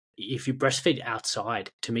to, but if you breastfeed outside,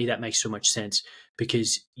 to me that makes so much sense,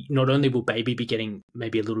 because not only will baby be getting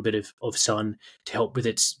maybe a little bit of sun to help with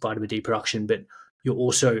its vitamin D production, but you're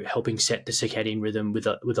also helping set the circadian rhythm with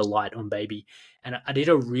a light on baby. And I did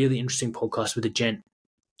a really interesting podcast with a gent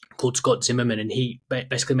called Scott Zimmerman, and he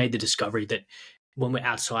basically made the discovery that when we're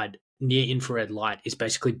outside, near infrared light is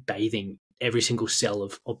basically bathing every single cell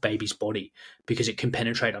of baby's body, because it can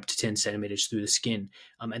penetrate up to 10 centimeters through the skin.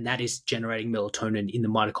 And that is generating melatonin in the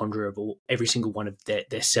mitochondria of every single one of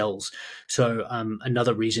their cells. So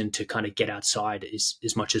another reason to kind of get outside is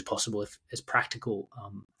as much as possible, as practical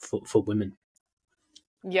for women.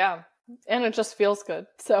 Yeah. And it just feels good.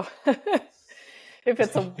 So if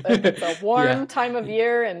it's a warm time of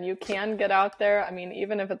year and you can get out there, I mean,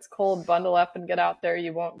 even if it's cold, bundle up and get out there.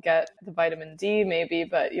 You won't get the vitamin D maybe,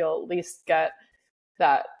 but you'll at least get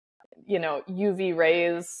that, UV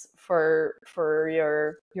rays for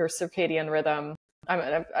your circadian rhythm.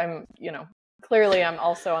 I'm clearly I'm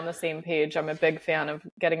also on the same page. I'm a big fan of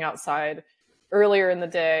getting outside earlier in the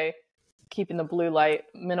day, keeping the blue light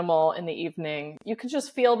minimal in the evening. You can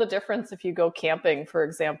just feel the difference if you go camping, for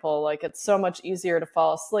example. Like, it's so much easier to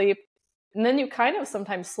fall asleep. And then you kind of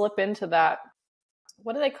sometimes slip into that,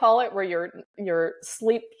 what do they call it, where your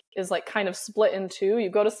sleep is like kind of split in two. You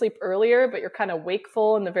go to sleep earlier, but you're kind of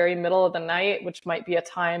wakeful in the very middle of the night, which might be a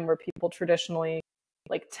time where people traditionally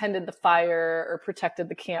like tended the fire or protected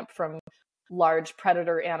the camp from large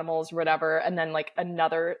predator animals or whatever. And then like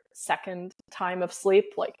another second time of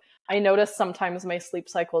sleep. Like, I notice sometimes my sleep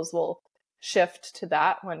cycles will shift to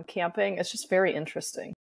that when camping. It's just very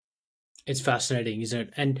interesting. It's fascinating, isn't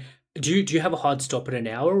it? And do you have a hard stop at an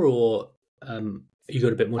hour, or you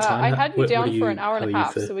got a bit more time? I had you down for an hour and a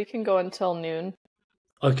half, so we can go until noon.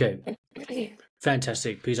 Okay.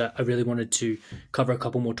 Fantastic, because I really wanted to cover a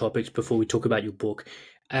couple more topics before we talk about your book.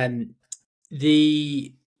 A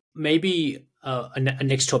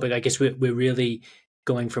next topic, I guess we're really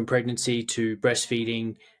going from pregnancy to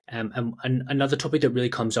breastfeeding. And another topic that really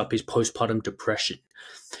comes up is postpartum depression.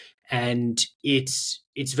 And it's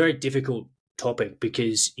a very difficult topic,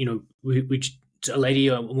 because, a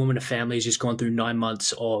woman, a family has just gone through 9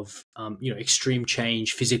 months of, extreme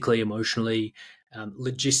change, physically, emotionally,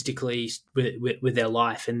 logistically with their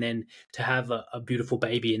life. And then to have a beautiful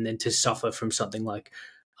baby, and then to suffer from something like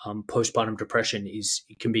postpartum depression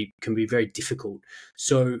can be very difficult.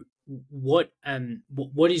 So what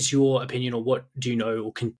is your opinion, or what do you know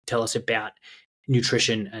or can tell us about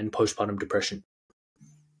nutrition and postpartum depression?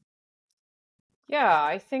 Yeah,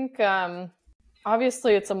 I think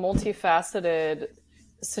obviously it's a multifaceted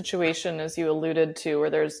situation, as you alluded to, where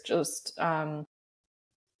there's just a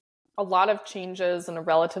lot of changes in a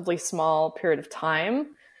relatively small period of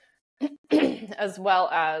time, as well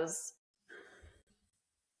as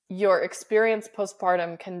your experience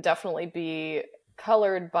postpartum can definitely be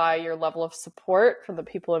colored by your level of support from the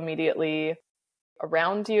people immediately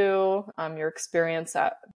around you, your experience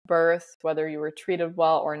at birth, whether you were treated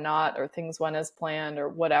well or not, or things went as planned or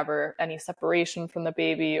whatever, any separation from the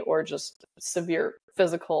baby, or just severe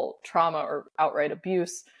physical trauma or outright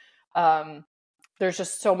abuse. There's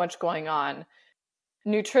just so much going on.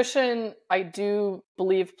 Nutrition, I do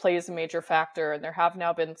believe, plays a major factor, and there have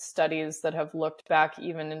now been studies that have looked back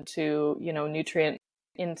even into, nutrient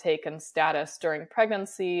intake and status during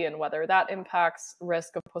pregnancy and whether that impacts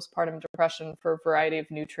risk of postpartum depression for a variety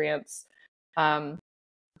of nutrients.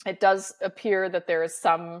 It does appear that there is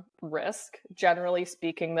some risk. Generally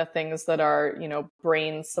speaking, the things that are,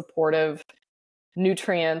 brain supportive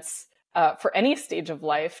nutrients for any stage of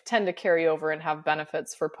life tend to carry over and have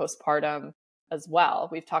benefits for postpartum as well.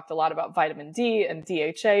 We've talked a lot about vitamin D and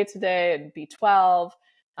DHA today and B12.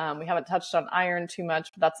 We haven't touched on iron too much,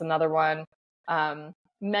 but that's another one.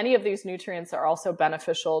 Many of these nutrients are also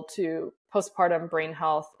beneficial to postpartum brain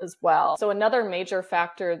health as well. So another major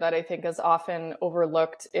factor that I think is often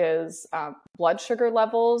overlooked is blood sugar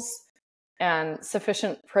levels and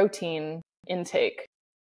sufficient protein intake.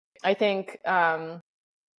 I think, I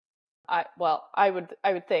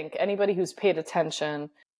would think anybody who's paid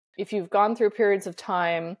attention, if you've gone through periods of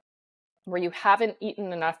time where you haven't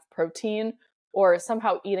eaten enough protein, or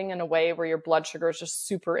somehow eating in a way where your blood sugar is just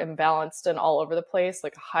super imbalanced and all over the place,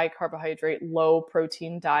 like a high carbohydrate, low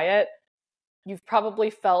protein diet, you've probably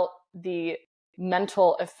felt the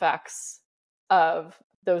mental effects of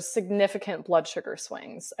those significant blood sugar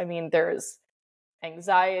swings. I mean, there's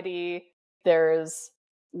anxiety, there's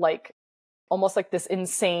almost like this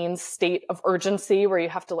insane state of urgency where you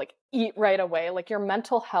have to eat right away. Like your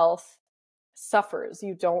mental health suffers.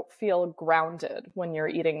 You don't feel grounded when you're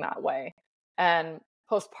eating that way. And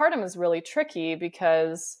postpartum is really tricky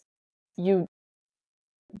because you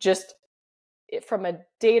just, from a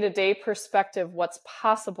day-to-day perspective, what's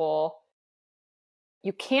possible,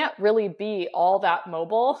 you can't really be all that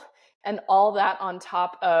mobile and all that on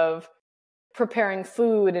top of preparing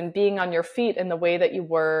food and being on your feet in the way that you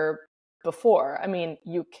were before. I mean,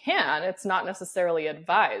 you can, it's not necessarily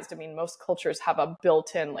advised. I mean, most cultures have a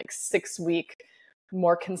built-in 6-week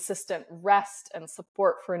more consistent rest and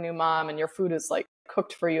support for a new mom, and your food is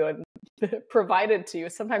cooked for you and provided to you,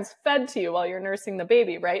 sometimes fed to you while you're nursing the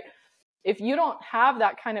baby, right? If you don't have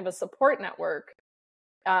that kind of a support network,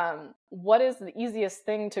 what is the easiest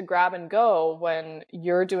thing to grab and go when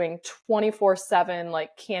you're doing 24/7,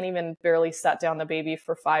 can't even barely set down the baby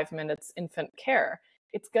for 5 minutes infant care?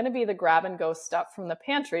 It's going to be the grab and go stuff from the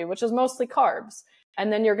pantry, which is mostly carbs.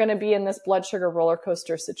 And then you're going to be in this blood sugar roller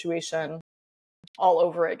coaster situation all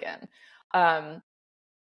over again.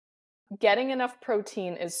 Getting enough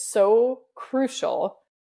protein is so crucial.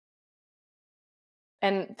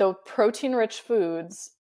 And the protein-rich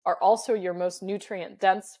foods are also your most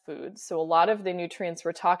nutrient-dense foods. So a lot of the nutrients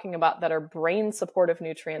we're talking about that are brain-supportive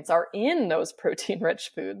nutrients are in those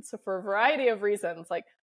protein-rich foods. So for a variety of reasons,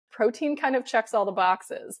 protein kind of checks all the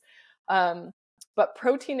boxes. But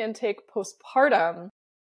protein intake postpartum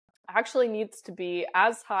actually needs to be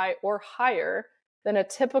as high or higher than a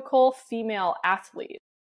typical female athlete.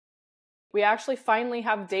 We actually finally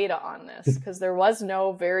have data on this because there was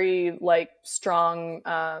no very strong,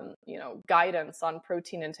 guidance on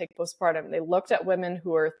protein intake postpartum. They looked at women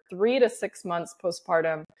who are 3 to 6 months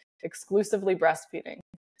postpartum exclusively breastfeeding.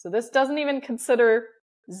 So this doesn't even consider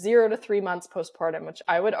 0 to 3 months postpartum, which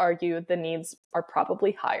I would argue the needs are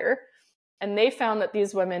probably higher. And they found that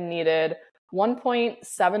these women needed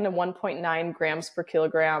 1.7 to 1.9 grams per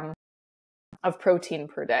kilogram of protein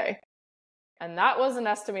per day. And that was an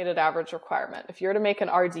estimated average requirement. If you're to make an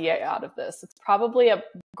RDA out of this, it's probably a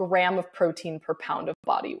gram of protein per pound of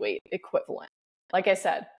body weight equivalent. Like I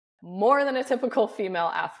said, more than a typical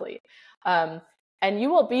female athlete. And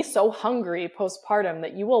you will be so hungry postpartum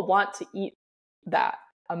that you will want to eat that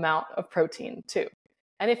amount of protein too.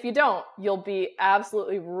 And if you don't, you'll be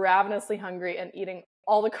absolutely ravenously hungry and eating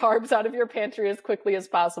all the carbs out of your pantry as quickly as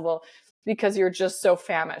possible because you're just so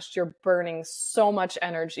famished. You're burning so much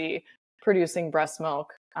energy producing breast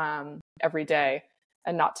milk every day,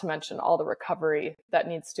 and not to mention all the recovery that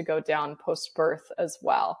needs to go down post-birth as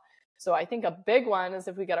well. So I think a big one is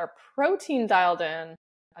if we get our protein dialed in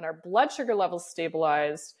and our blood sugar levels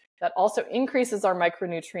stabilized, that also increases our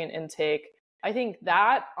micronutrient intake. I think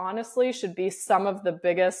that honestly should be some of the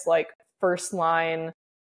biggest first line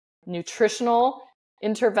nutritional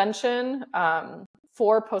intervention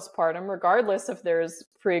for postpartum, regardless if there's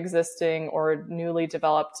pre-existing or newly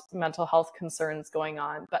developed mental health concerns going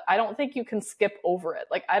on. But I don't think you can skip over it.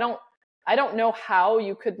 I don't know how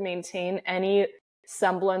you could maintain any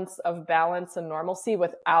semblance of balance and normalcy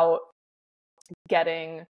without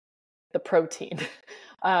getting the protein.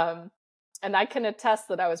 And I can attest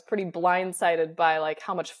that I was pretty blindsided by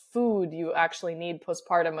how much food you actually need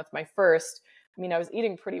postpartum with my first. I mean, I was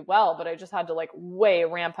eating pretty well, but I just had to way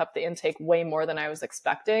ramp up the intake way more than I was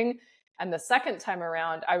expecting. And the second time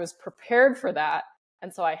around, I was prepared for that.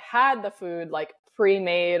 And so I had the food like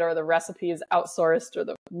pre-made or the recipes outsourced or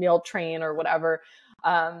the meal train or whatever.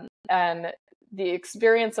 And the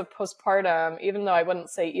experience of postpartum, even though I wouldn't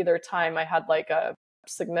say either time I had like a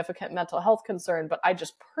significant mental health concern, but I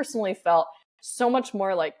just personally felt so much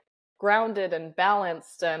more like grounded and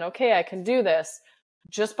balanced and okay, I can do this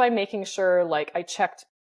just by making sure like I checked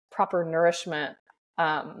proper nourishment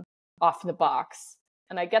off the box.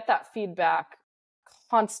 And I get that feedback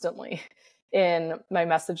constantly in my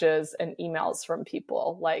messages and emails from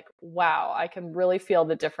people like, wow, I can really feel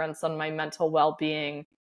the difference on my mental well-being,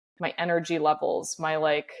 my energy levels, my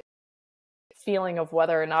like feeling of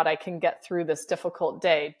whether or not I can get through this difficult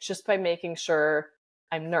day just by making sure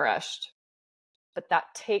I'm nourished. But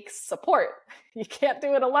that takes support. You can't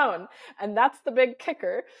do it alone. And that's the big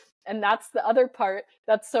kicker. And that's the other part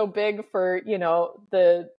that's so big for, you know,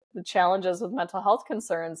 the challenges with mental health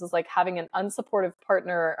concerns is like having an unsupportive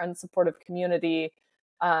partner or unsupportive community,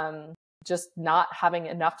 just not having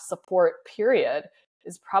enough support, period,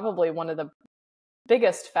 is probably one of the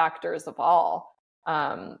biggest factors of all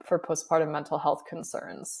for postpartum mental health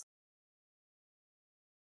concerns.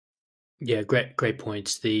 Yeah, great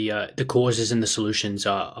points. The causes and the solutions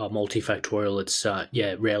are multifactorial. It's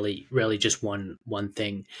rarely just one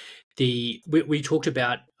thing. We talked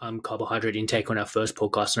about carbohydrate intake on our first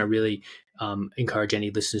podcast, and I really encourage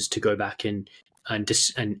any listeners to go back and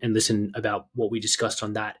listen about what we discussed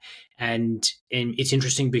on that. And it's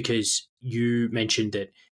interesting because you mentioned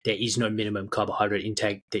that there is no minimum carbohydrate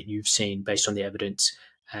intake that you've seen based on the evidence.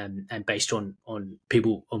 And based on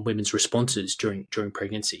women's responses during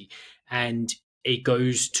pregnancy, and it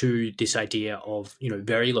goes to this idea of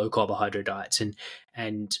very low carbohydrate diets,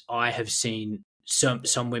 and I have seen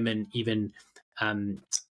some women even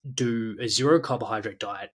do a zero carbohydrate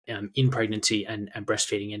diet in pregnancy and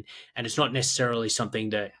breastfeeding, and it's not necessarily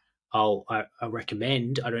something that I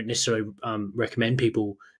recommend. I don't necessarily recommend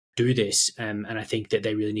people do this, and I think that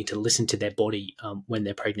they really need to listen to their body when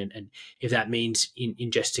they're pregnant, and if that means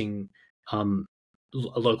ingesting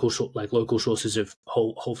local sources of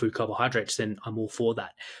whole food carbohydrates, then I'm all for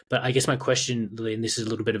that. But I guess my question, Lily, and this is a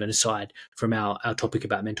little bit of an aside from our topic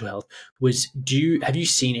about mental health, was have you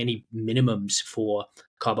seen any minimums for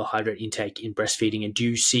carbohydrate intake in breastfeeding, and do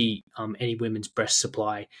you see any women's breast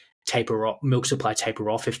supply taper off, milk supply taper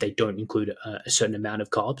off if they don't include a certain amount of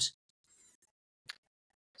carbs?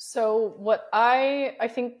 So what I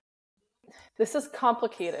think this is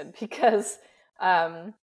complicated because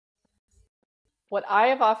what I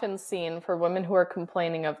have often seen for women who are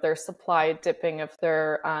complaining of their supply dipping if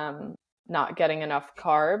they're not getting enough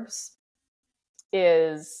carbs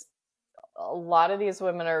is a lot of these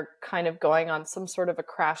women are kind of going on some sort of a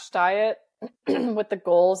crash diet with the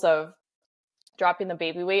goals of dropping the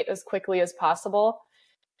baby weight as quickly as possible.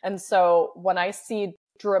 And so when I see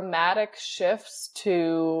dramatic shifts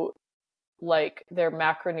to like their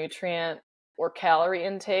macronutrient or calorie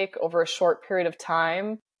intake over a short period of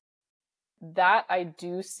time, that I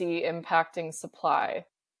do see impacting supply.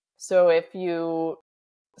 So if you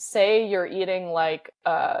say you're eating like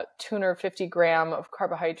a 250 gram of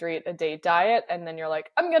carbohydrate a day diet, and then you're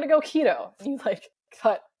like, I'm going to go keto. You like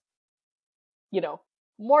cut,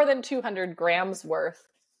 more than 200 grams worth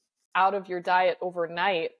out of your diet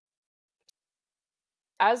overnight.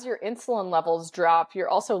 As your insulin levels drop, you're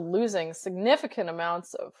also losing significant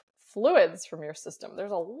amounts of fluids from your system.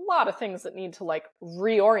 There's a lot of things that need to like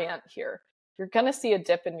reorient here. You're going to see a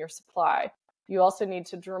dip in your supply. You also need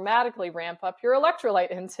to dramatically ramp up your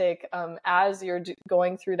electrolyte intake as you're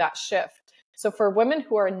going through that shift. So for women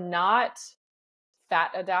who are not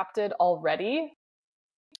fat adapted already,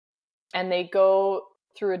 and they go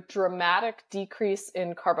through a dramatic decrease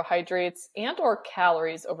in carbohydrates and or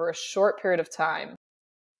calories over a short period of time,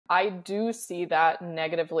 I do see that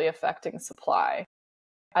negatively affecting supply.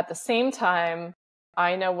 At the same time,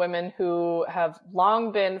 I know women who have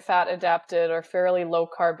long been fat adapted or fairly low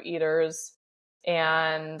carb eaters,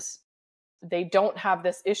 and they don't have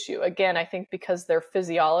this issue. Again, I think because their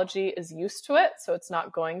physiology is used to it, so it's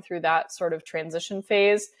not going through that sort of transition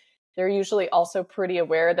phase. They're usually also pretty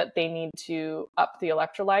aware that they need to up the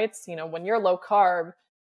electrolytes. When you're low carb,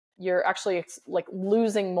 you're actually like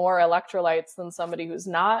losing more electrolytes than somebody who's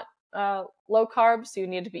not low carb. So you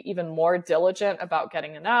need to be even more diligent about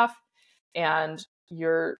getting enough. And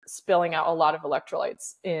you're spilling out a lot of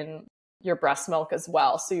electrolytes in your breast milk as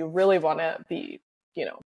well. So you really want to be,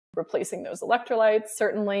 replacing those electrolytes,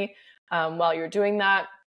 certainly, while you're doing that.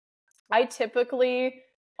 I typically,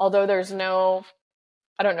 although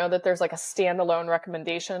I don't know that there's like a standalone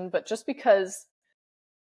recommendation, but just because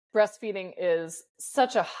breastfeeding is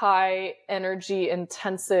such a high energy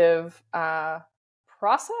intensive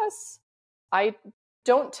process, I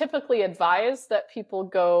don't typically advise that people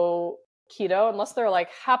go keto unless they're like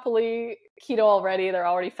happily keto already. They're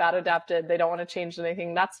already fat adapted. They don't want to change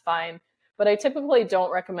anything. That's fine. But I typically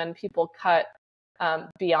don't recommend people cut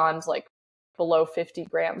beyond like below 50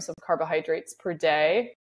 grams of carbohydrates per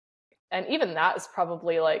day. And even that is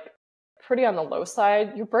probably like pretty on the low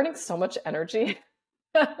side. You're burning so much energy.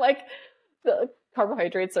 Like the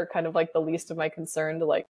carbohydrates are kind of like the least of my concern to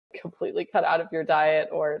like completely cut out of your diet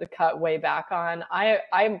or to cut way back on.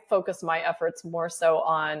 I focus my efforts more so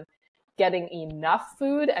on getting enough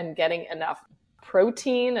food and getting enough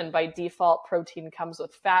protein. And by default, protein comes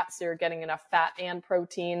with fat. So you're getting enough fat and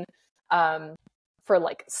protein for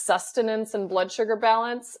like sustenance and blood sugar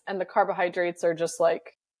balance. And the carbohydrates are just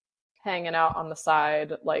like hanging out on the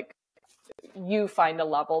side. Like you find a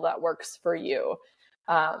level that works for you.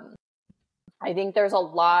 I think there's a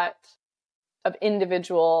lot of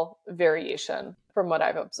individual variation from what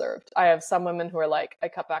I've observed. I have some women who are like, I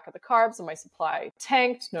cut back at the carbs and my supply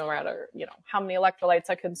tanked no matter, how many electrolytes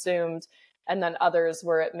I consumed. And then others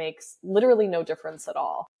where it makes literally no difference at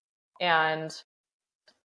all. And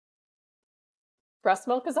breast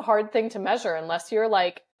milk is a hard thing to measure unless you're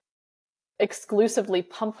like exclusively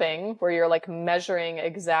pumping, where you're like measuring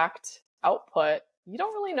exact output. You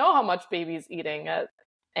don't really know how much baby's eating at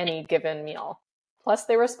any given meal. Plus,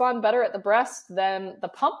 they respond better at the breast than the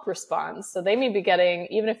pump responds. So they may be getting,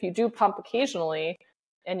 even if you do pump occasionally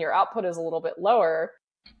and your output is a little bit lower,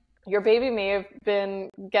 your baby may have been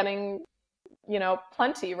getting,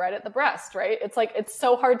 plenty right at the breast, right? It's like, it's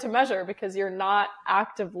so hard to measure because you're not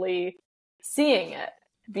actively seeing it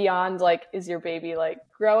beyond like, is your baby like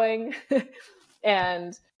growing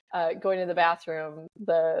and going to the bathroom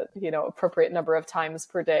the appropriate number of times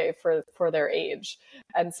per day for their age.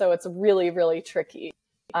 And so it's really, really tricky.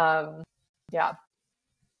 Yeah,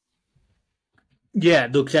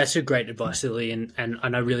 look, that's a great advice, Lily, and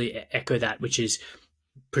I really echo that, which is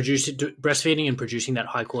breastfeeding and producing that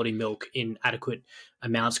high quality milk in adequate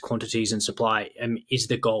amounts, quantities, and supply is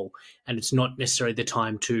the goal. And it's not necessarily the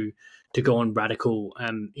time to go on radical,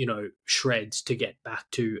 shreds to get back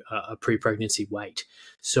to a pre-pregnancy weight.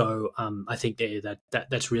 So I think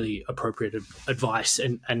that's really appropriate advice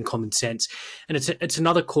and common sense. And it's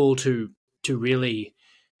another call to really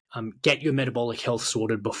get your metabolic health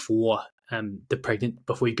sorted before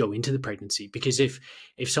before you go into the pregnancy. Because if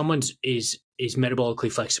someone is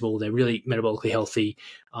metabolically flexible, they're really metabolically healthy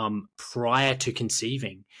prior to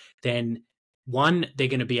conceiving, then one, they're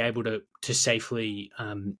going to be able to safely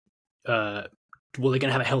they're going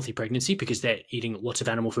to have a healthy pregnancy because they're eating lots of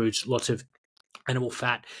animal foods, lots of animal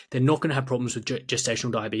fat. They're not going to have problems with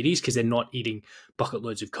gestational diabetes because they're not eating bucket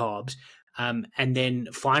loads of carbs. And then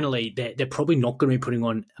finally, they're probably not going to be putting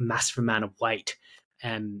on a massive amount of weight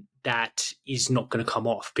that is not going to come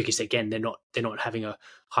off because, again, they're not having a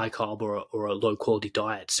high carb or a low quality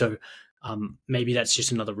diet. So maybe that's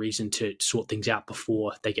just another reason to sort things out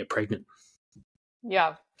before they get pregnant.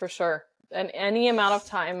 Yeah, for sure. And any amount of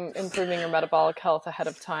time improving your metabolic health ahead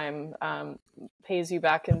of time pays you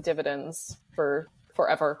back in dividends for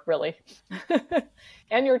forever, really.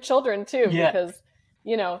 And your children too, because,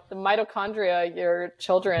 the mitochondria your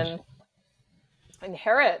children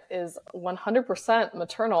inherit is 100%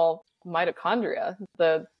 maternal mitochondria.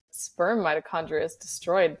 The sperm mitochondria is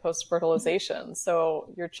destroyed post-fertilization.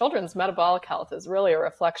 So your children's metabolic health is really a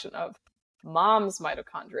reflection of mom's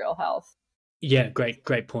mitochondrial health. Yeah,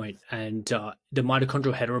 great point. And the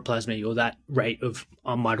mitochondrial heteroplasmy, or that rate of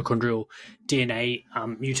mitochondrial DNA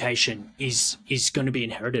mutation, is going to be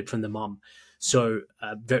inherited from the mum. So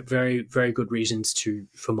very, very good reasons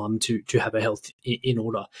for mum to have her health in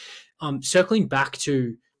order. Circling back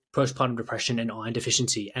to postpartum depression and iron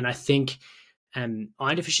deficiency, and I think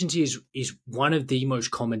iron deficiency is one of the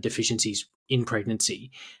most common deficiencies in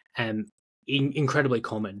pregnancy, incredibly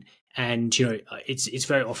common. And it's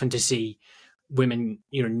very often to see women,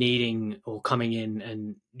 needing or coming in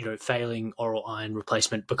and, failing oral iron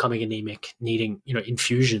replacement, becoming anemic, needing,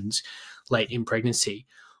 infusions late in pregnancy.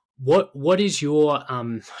 What is your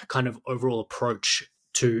kind of overall approach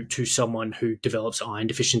to someone who develops iron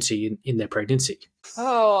deficiency in their pregnancy?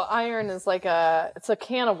 Oh, iron is like it's a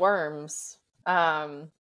can of worms.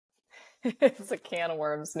 It's a can of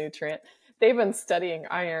worms nutrient. They've been studying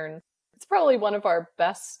iron. It's probably one of our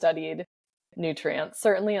best studied nutrients,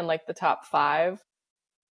 certainly in like the top 5.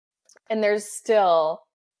 And there's still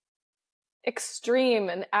extreme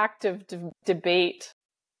and active debate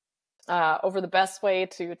over the best way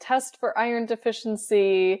to test for iron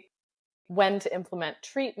deficiency, when to implement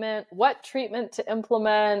treatment, what treatment to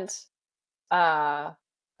implement.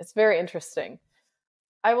 It's very interesting.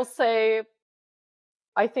 I will say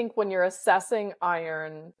I think when you're assessing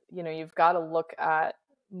iron, you've got to look at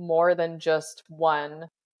more than just one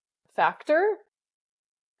factor.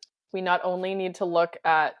 We not only need to look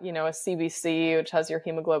at, a CBC, which has your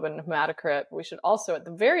hemoglobin and hematocrit, but we should also, at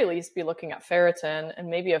the very least, be looking at ferritin and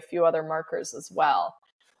maybe a few other markers as well.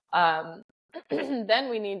 Then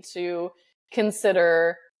we need to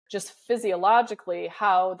consider just physiologically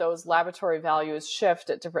how those laboratory values shift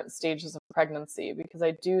at different stages of pregnancy, because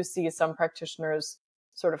I do see some practitioners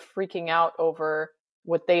sort of freaking out over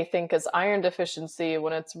what they think is iron deficiency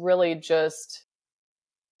when it's really just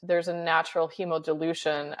there's a natural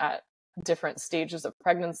hemodilution at different stages of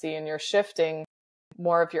pregnancy, and you're shifting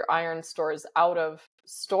more of your iron stores out of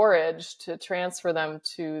storage to transfer them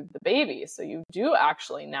to the baby. So you do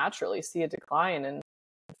actually naturally see a decline in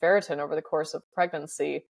ferritin over the course of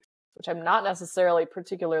pregnancy, which I'm not necessarily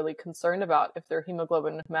particularly concerned about if their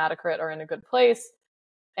hemoglobin and hematocrit are in a good place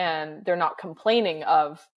and they're not complaining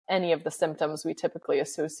of any of the symptoms we typically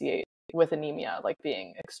associate with anemia, like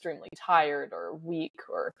being extremely tired or weak.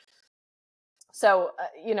 Or so,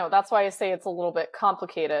 that's why I say it's a little bit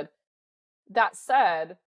complicated. That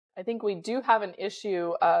said, I think we do have an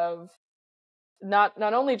issue of not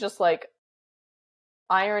only just like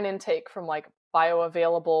iron intake from like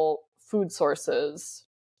bioavailable food sources,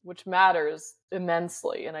 which matters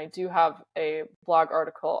immensely. And I do have a blog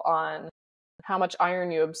article on how much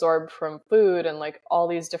iron you absorb from food and like all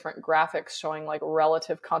these different graphics showing like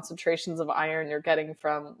relative concentrations of iron you're getting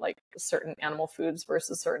from like certain animal foods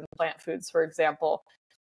versus certain plant foods, for example.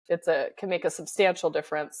 Can make a substantial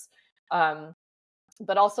difference.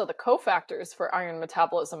 But also the cofactors for iron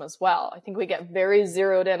metabolism as well. I think we get very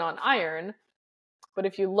zeroed in on iron, but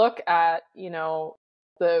if you look at,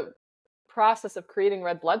 the process of creating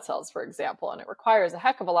red blood cells, for example, and it requires a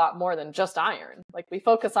heck of a lot more than just iron. Like we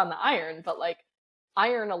focus on the iron, but like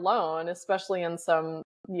iron alone, especially in some,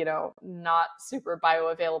 not super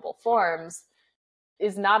bioavailable forms,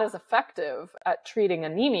 is not as effective at treating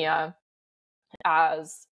anemia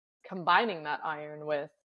as combining that iron with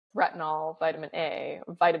retinol, vitamin A,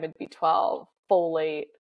 vitamin B12, folate,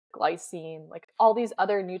 glycine, like all these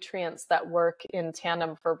other nutrients that work in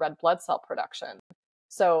tandem for red blood cell production.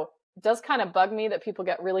 So it does kind of bug me that people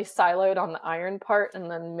get really siloed on the iron part and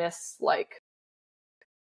then miss like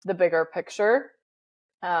the bigger picture.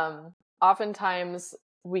 Oftentimes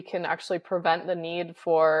we can actually prevent the need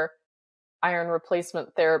for iron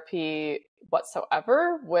replacement therapy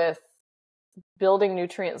whatsoever with building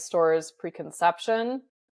nutrient stores preconception,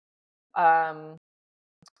 via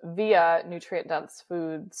nutrient-dense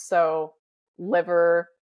foods. So liver,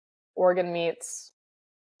 organ meats,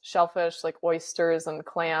 shellfish like oysters and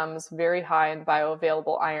clams, very high in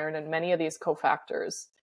bioavailable iron, and many of these cofactors.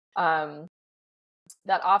 That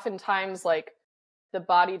oftentimes like the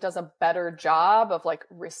body does a better job of like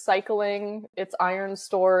recycling its iron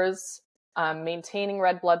stores, maintaining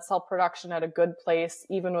red blood cell production at a good place,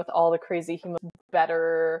 even with all the crazy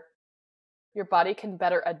your body can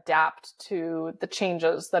better adapt to the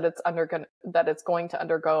changes that it's going to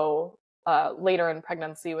undergo later in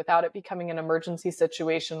pregnancy without it becoming an emergency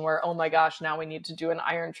situation where, oh my gosh, now we need to do an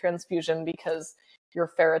iron transfusion because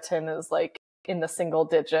your ferritin is like in the single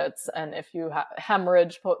digits. And if you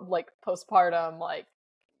hemorrhage postpartum, like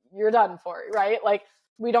you're done for, right? Like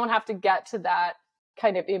we don't have to get to that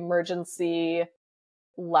kind of emergency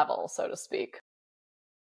level, so to speak.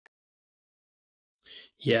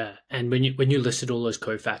 Yeah, and when you listed all those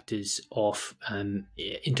cofactors off,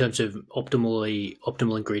 in terms of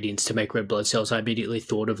optimal ingredients to make red blood cells, I immediately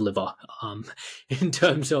thought of liver. In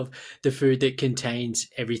terms of the food that contains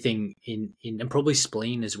everything in and probably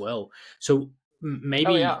spleen as well. So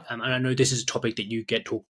maybe, and I know this is a topic that you get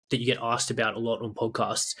asked about a lot on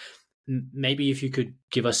podcasts. Maybe if you could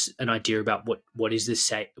give us an idea about what is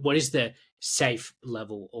the safe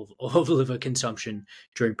level of liver consumption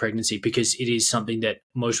during pregnancy, because it is something that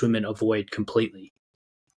most women avoid completely.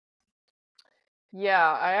 Yeah,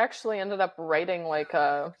 I actually ended up writing like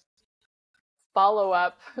a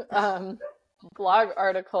follow-up blog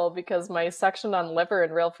article because my section on liver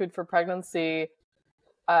and real food for pregnancy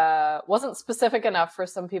wasn't specific enough for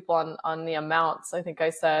some people on the amounts. I think I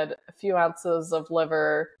said a few ounces of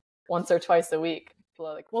liver once or twice a week. People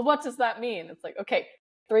are like, well, what does that mean? It's like, okay,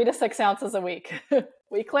 3 to 6 ounces a week.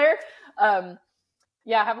 We clear? I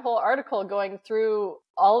have a whole article going through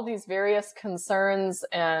all of these various concerns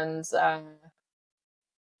and,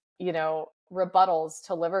 rebuttals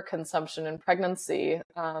to liver consumption in pregnancy.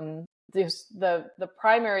 The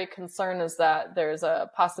primary concern is that there's a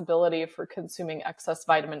possibility for consuming excess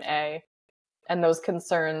vitamin A. And those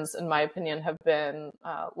concerns, in my opinion, have been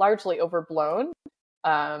largely overblown.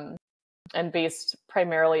 and based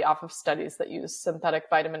primarily off of studies that use synthetic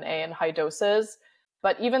vitamin A in high doses.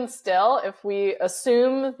 But even still, if we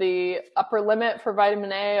assume the upper limit for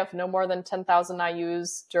vitamin A of no more than 10,000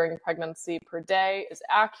 IUs during pregnancy per day is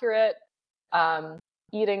accurate,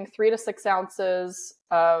 eating 3 to 6 ounces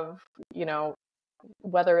of,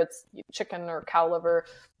 whether it's chicken or cow liver,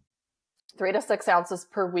 3 to 6 ounces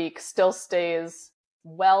per week still stays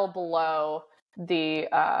well below the,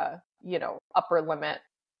 upper limit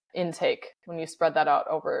intake when you spread that out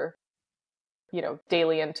over,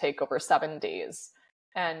 daily intake over 7 days.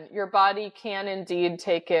 And your body can indeed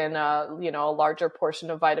take in, a larger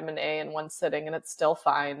portion of vitamin A in one sitting, and it's still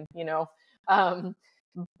fine,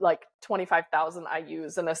 like 25,000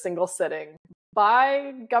 IUs in a single sitting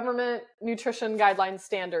by government nutrition guideline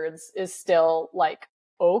standards is still like,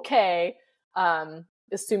 okay,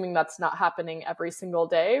 assuming that's not happening every single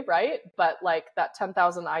day, right? But like that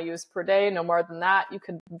 10,000 IUs per day, no more than that, you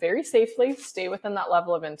could very safely stay within that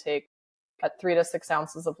level of intake at 3 to 6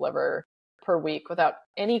 ounces of liver per week without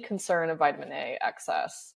any concern of vitamin A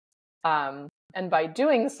excess. And by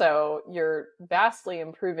doing so, you're vastly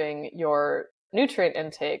improving your nutrient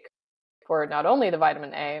intake for not only the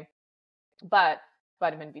vitamin A, but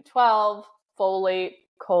vitamin B12, folate,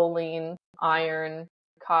 choline, iron,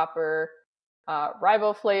 copper,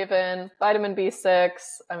 riboflavin, vitamin B6,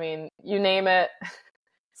 I mean, you name it,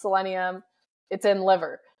 selenium, it's in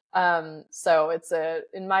liver. So it's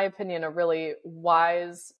in my opinion, a really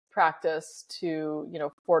wise practice to,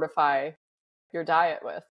 fortify your diet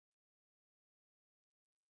with.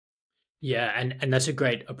 Yeah, and that's a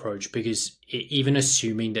great approach, because even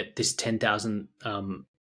assuming that this 10,000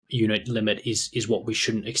 unit limit is what we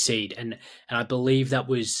shouldn't exceed, and I believe that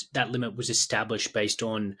limit was established based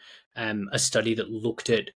on a study that looked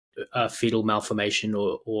at fetal malformation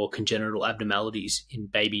or congenital abnormalities in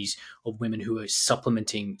babies of women who are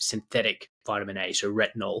supplementing synthetic vitamin A, so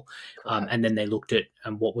retinol, and then they looked at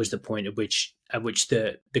what was the point at which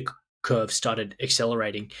the curve started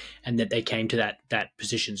accelerating, and that they came to that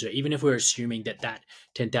position. So even if we're assuming that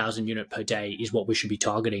 10,000 unit per day is what we should be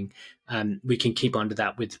targeting, we can keep under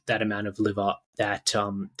that with that amount of liver that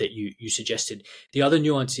you suggested. The other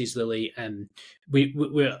nuance is, Lily,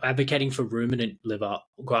 we're advocating for ruminant liver,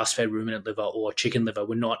 grass-fed ruminant liver, or chicken liver.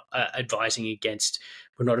 We're not advising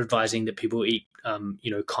that people eat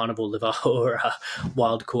carnivore liver or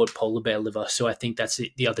wild-caught polar bear liver. So I think that's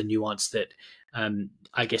the other nuance that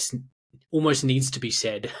I guess almost needs to be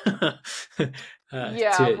said.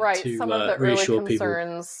 Right. Some of the early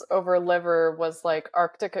concerns people over liver was like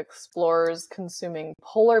Arctic explorers consuming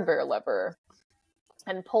polar bear liver.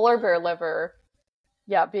 And polar bear liver,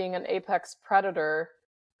 being an apex predator,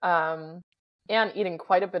 and eating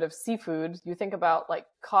quite a bit of seafood. You think about like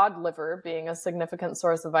cod liver being a significant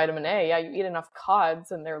source of vitamin A. Yeah, you eat enough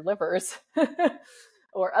cods and their livers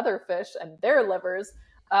or other fish and their livers.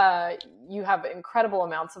 You have incredible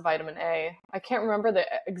amounts of vitamin A. I can't remember the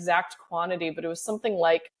exact quantity, but it was something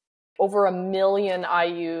like over 1 million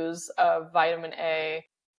IUs of vitamin A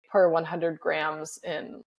per 100 grams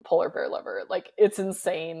in polar bear liver. Like, it's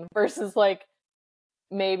insane versus like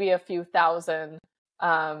maybe a few thousand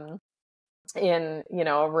in,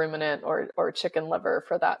 a ruminant or chicken liver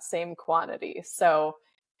for that same quantity. So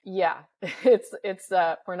yeah, it's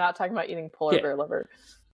we're not talking about eating polar bear liver.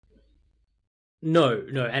 No,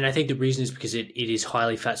 and I think the reason is because it is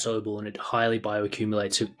highly fat soluble and it highly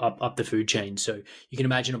bioaccumulates up the food chain. So you can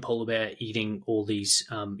imagine a polar bear eating all these,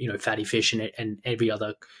 fatty fish and every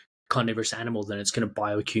other carnivorous animal, then it's going to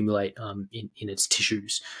bioaccumulate in its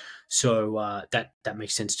tissues. So that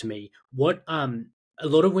makes sense to me. What a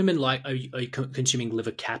lot of women are consuming liver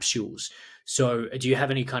capsules. So do you have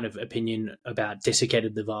any kind of opinion about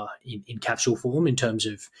desiccated liver in capsule form in terms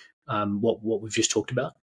of what we've just talked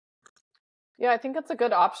about? Yeah, I think it's a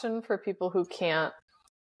good option for people who can't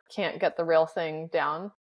get the real thing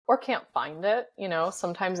down or can't find it.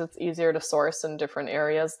 Sometimes it's easier to source in different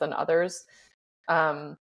areas than others.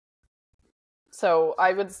 So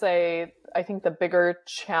I would say, I think the bigger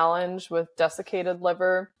challenge with desiccated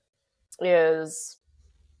liver is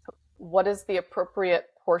what is the appropriate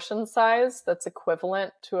portion size that's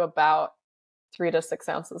equivalent to about 3 to 6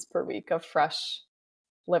 ounces per week of fresh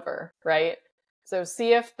liver, right? So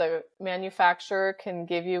see if the manufacturer can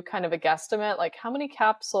give you kind of a guesstimate, like how many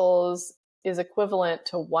capsules is equivalent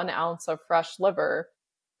to 1 ounce of fresh liver.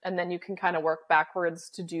 And then you can kind of work backwards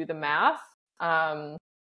to do the math.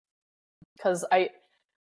 Because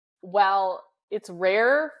while it's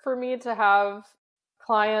rare for me to have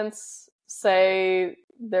clients say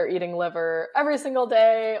they're eating liver every single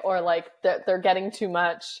day or like they're getting too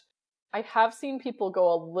much, I have seen people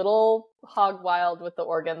go a little hog wild with the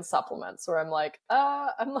organ supplements where I'm like,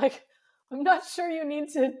 I'm not sure you need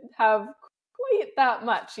to have quite that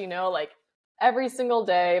much, like every single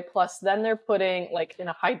day. Plus then they're putting like in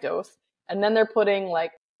a high dose, and then they're putting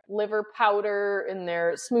like liver powder in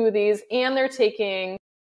their smoothies, and they're taking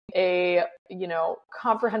a,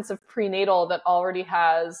 comprehensive prenatal that already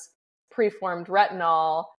has preformed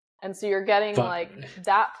retinol. And so you're getting like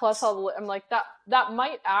that plus all the, I'm like, that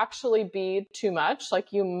might actually be too much.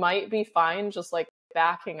 Like you might be fine just like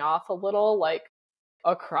backing off a little, like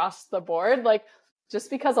across the board. Like just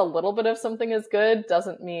because a little bit of something is good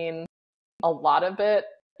doesn't mean a lot of it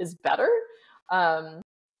is better.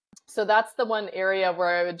 So that's the one area where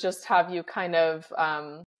I would just have you kind of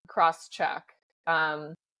cross-check.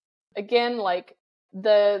 Again, like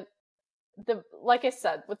like I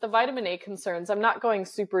said, with the vitamin A concerns, I'm not going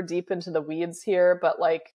super deep into the weeds here, but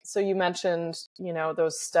like, so you mentioned,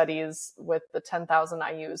 those studies with the 10,000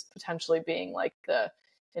 IUs potentially being like the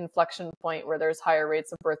inflection point where there's higher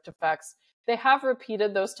rates of birth defects. They have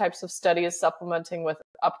repeated those types of studies supplementing with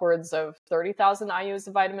upwards of 30,000 IUs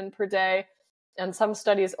of vitamin per day. And some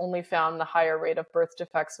studies only found the higher rate of birth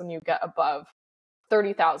defects when you get above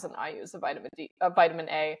 30,000 IUs of vitamin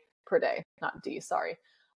A per day, not D, sorry.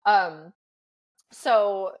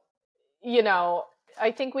 So,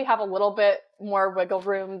 I think we have a little bit more wiggle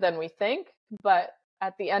room than we think, but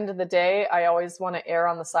at the end of the day, I always want to err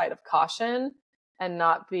on the side of caution and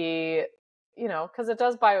not be, because it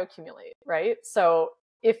does bioaccumulate, right? So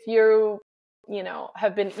if you,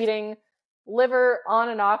 have been eating liver on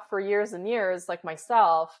and off for years and years, like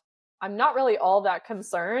myself, I'm not really all that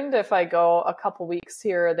concerned if I go a couple weeks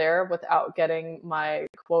here or there without getting my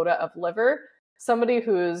quota of liver. Somebody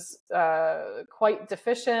who's quite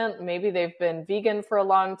deficient, maybe they've been vegan for a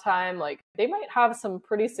long time, like they might have some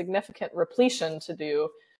pretty significant repletion to do.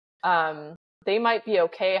 They might be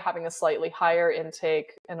okay having a slightly higher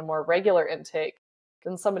intake and a more regular intake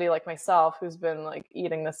than somebody like myself who's been like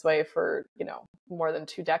eating this way for, more than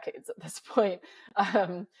 2 decades at this point.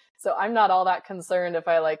 So I'm not all that concerned if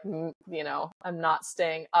I I'm not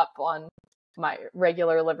staying up on my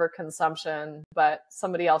regular liver consumption, but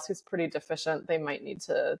somebody else who's pretty deficient, they might need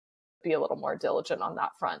to be a little more diligent on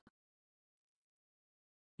that front.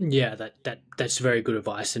 Yeah, that's very good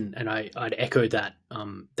advice, and I'd echo that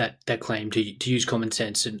that claim to use common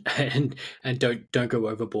sense and don't go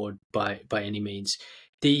overboard by any means.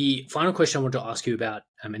 The final question I want to ask you about,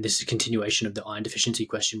 and this is a continuation of the iron deficiency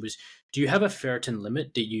question, was: do you have a ferritin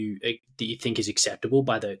limit that you think is acceptable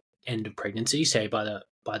by the end of pregnancy, say by the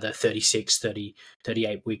 36, 30,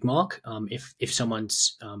 38 week mark, if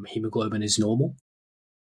someone's hemoglobin is normal?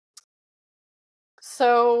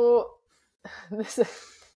 So this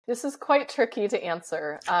is quite tricky to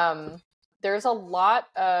answer. There's a lot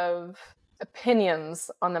of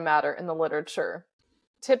opinions on the matter in the literature.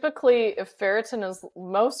 Typically, if ferritin is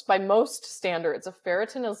by most standards, if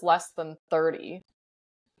ferritin is less than 30,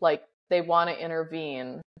 like they want to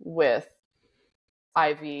intervene with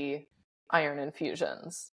IV iron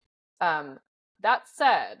infusions. That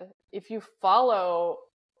said, if you follow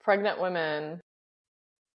pregnant women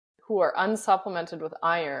who are unsupplemented with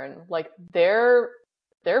iron, like their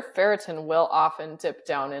ferritin will often dip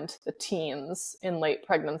down into the teens in late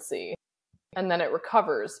pregnancy, and then it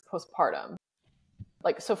recovers postpartum.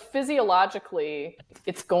 Like, so physiologically,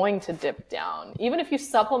 it's going to dip down. Even if you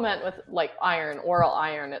supplement with like iron, oral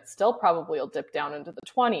iron, it still probably will dip down into the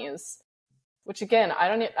 20s, which again, I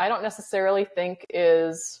don't necessarily think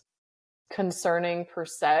is concerning per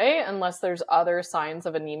se, unless there's other signs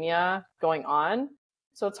of anemia going on.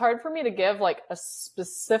 So it's hard for me to give like a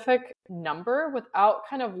specific number without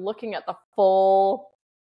kind of looking at the full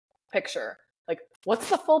picture. Like, what's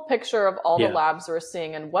the full picture of all the labs we're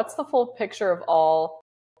seeing, and what's the full picture of all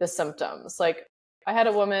the symptoms? Like, I had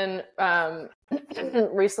a woman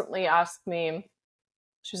recently ask me,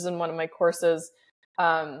 she's in one of my courses,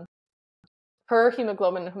 her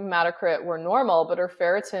hemoglobin and hematocrit were normal, but her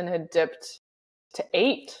ferritin had dipped to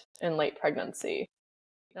 8 in late pregnancy.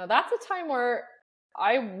 Now, that's a time where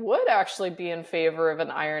I would actually be in favor of an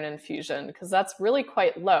iron infusion, because that's really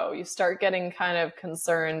quite low. You start getting kind of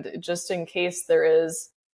concerned just in case there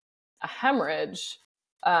is a hemorrhage.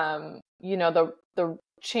 The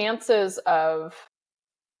chances of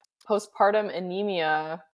postpartum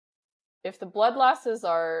anemia, if the blood losses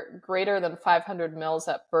are greater than 500 mils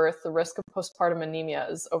at birth, the risk of postpartum anemia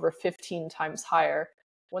is over 15 times higher.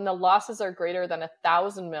 When the losses are greater than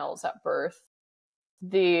 1,000 mils at birth,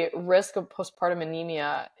 the risk of postpartum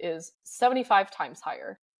anemia is 75 times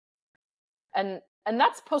higher. And and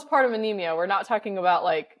that's postpartum anemia. We're not talking about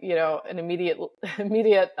like, you know, an immediate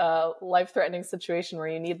life-threatening situation where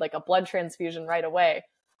you need like a blood transfusion right away.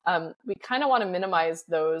 We kind of want to minimize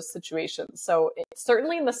those situations. So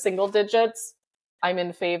certainly in the single digits, I'm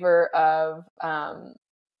in favor of,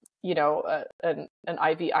 you know, an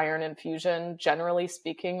IV iron infusion, generally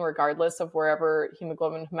speaking, regardless of wherever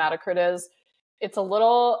hemoglobin hematocrit is. It's a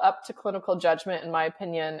little up to clinical judgment, in my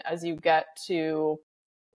opinion, as you get to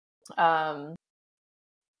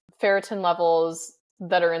ferritin levels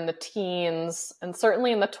that are in the teens, and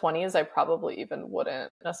certainly in the 20s, I probably even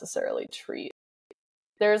wouldn't necessarily treat.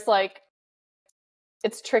 There's like,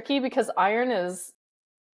 it's tricky because iron is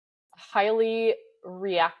highly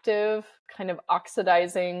reactive, kind of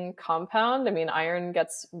oxidizing compound. I mean, iron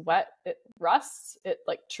gets wet, it rusts, it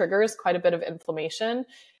like triggers quite a bit of inflammation.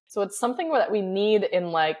 So it's something that we need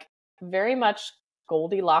in like very much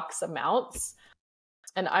Goldilocks amounts.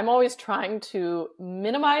 And I'm always trying to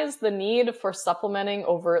minimize the need for supplementing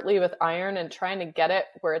overtly with iron and trying to get it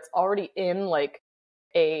where it's already in like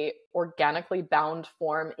a organically bound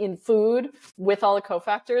form in food with all the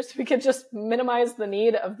cofactors. We could just minimize the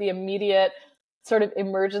need of the immediate sort of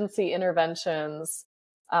emergency interventions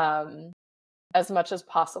as much as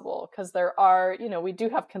possible. Because there are, you know, we do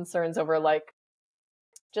have concerns over like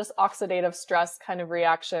just oxidative stress kind of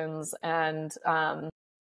reactions and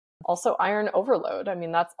also iron overload. I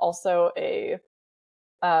mean, that's also a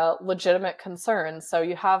legitimate concern. So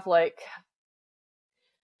you have like,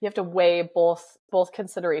 you have to weigh both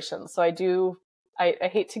considerations. So I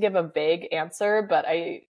hate to give a vague answer, but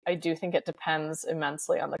I do think it depends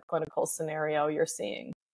immensely on the clinical scenario you're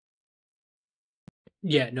seeing.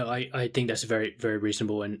 Yeah, no, I think that's very, very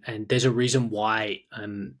reasonable. And there's a reason why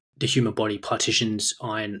the human body partitions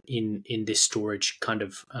iron in this storage kind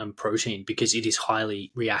of protein, because it is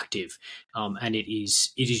highly reactive, and it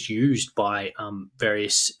is used by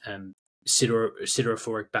various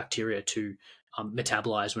siderophoric bacteria to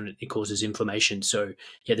metabolize when it causes inflammation. So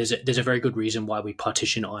yeah, there's a very good reason why we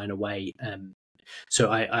partition iron away.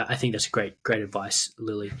 So I think that's a great advice,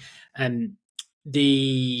 Lily. And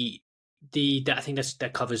I think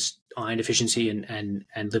that covers iron deficiency and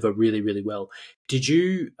liver really, really well. Did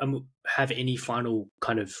you have any final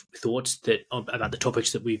kind of thoughts that about the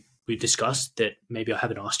topics that we've discussed that maybe I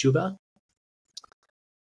haven't asked you about?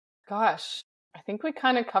 Gosh, I think we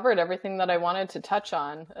kind of covered everything that I wanted to touch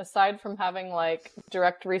on, aside from having like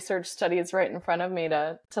direct research studies right in front of me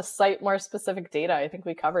to cite more specific data. I think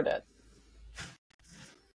we covered it.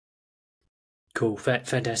 Cool.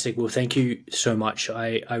 Fantastic. Well, thank you so much.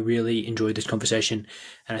 I really enjoyed this conversation,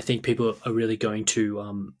 and I think people are really going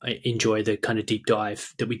to enjoy the kind of deep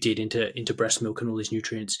dive that we did into breast milk and all these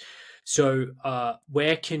nutrients. So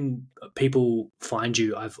where can people find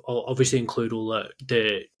you? I'll obviously include all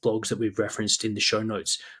the blogs that we've referenced in the show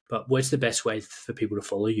notes, but what's the best way for people to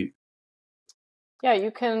follow you? Yeah, you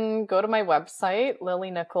can go to my website,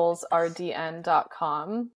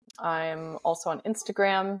 lilynicholsrdn.com. I'm also on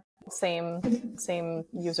Instagram, same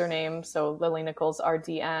username, so Lily Nichols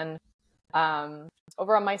RDN.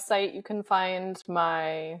 Over on my site, you can find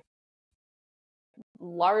my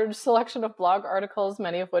large selection of blog articles,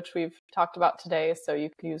 many of which we've talked about today. So you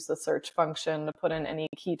can use the search function to put in any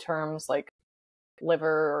key terms like liver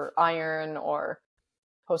or iron or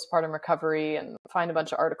postpartum recovery and find a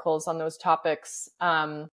bunch of articles on those topics.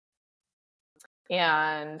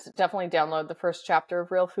 And definitely download the first chapter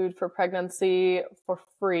of Real Food for Pregnancy for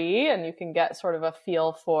free. And you can get sort of a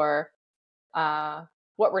feel for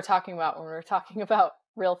what we're talking about when we're talking about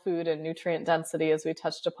real food and nutrient density, as we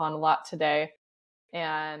touched upon a lot today.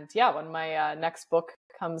 And yeah, when my next book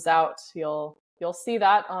comes out, you'll see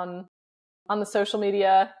that on the social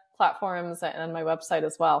media platforms and my website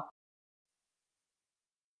as well.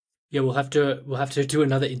 Yeah, we'll have to do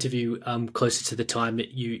another interview closer to the time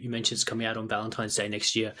that you mentioned it's coming out on Valentine's Day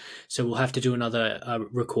next year. So we'll have to do another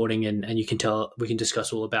recording, and we can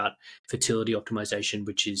discuss all about fertility optimization,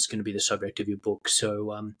 which is going to be the subject of your book.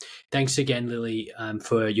 So thanks again, Lily,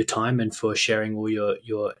 for your time and for sharing all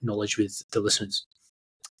your knowledge with the listeners.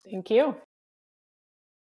 Thank you.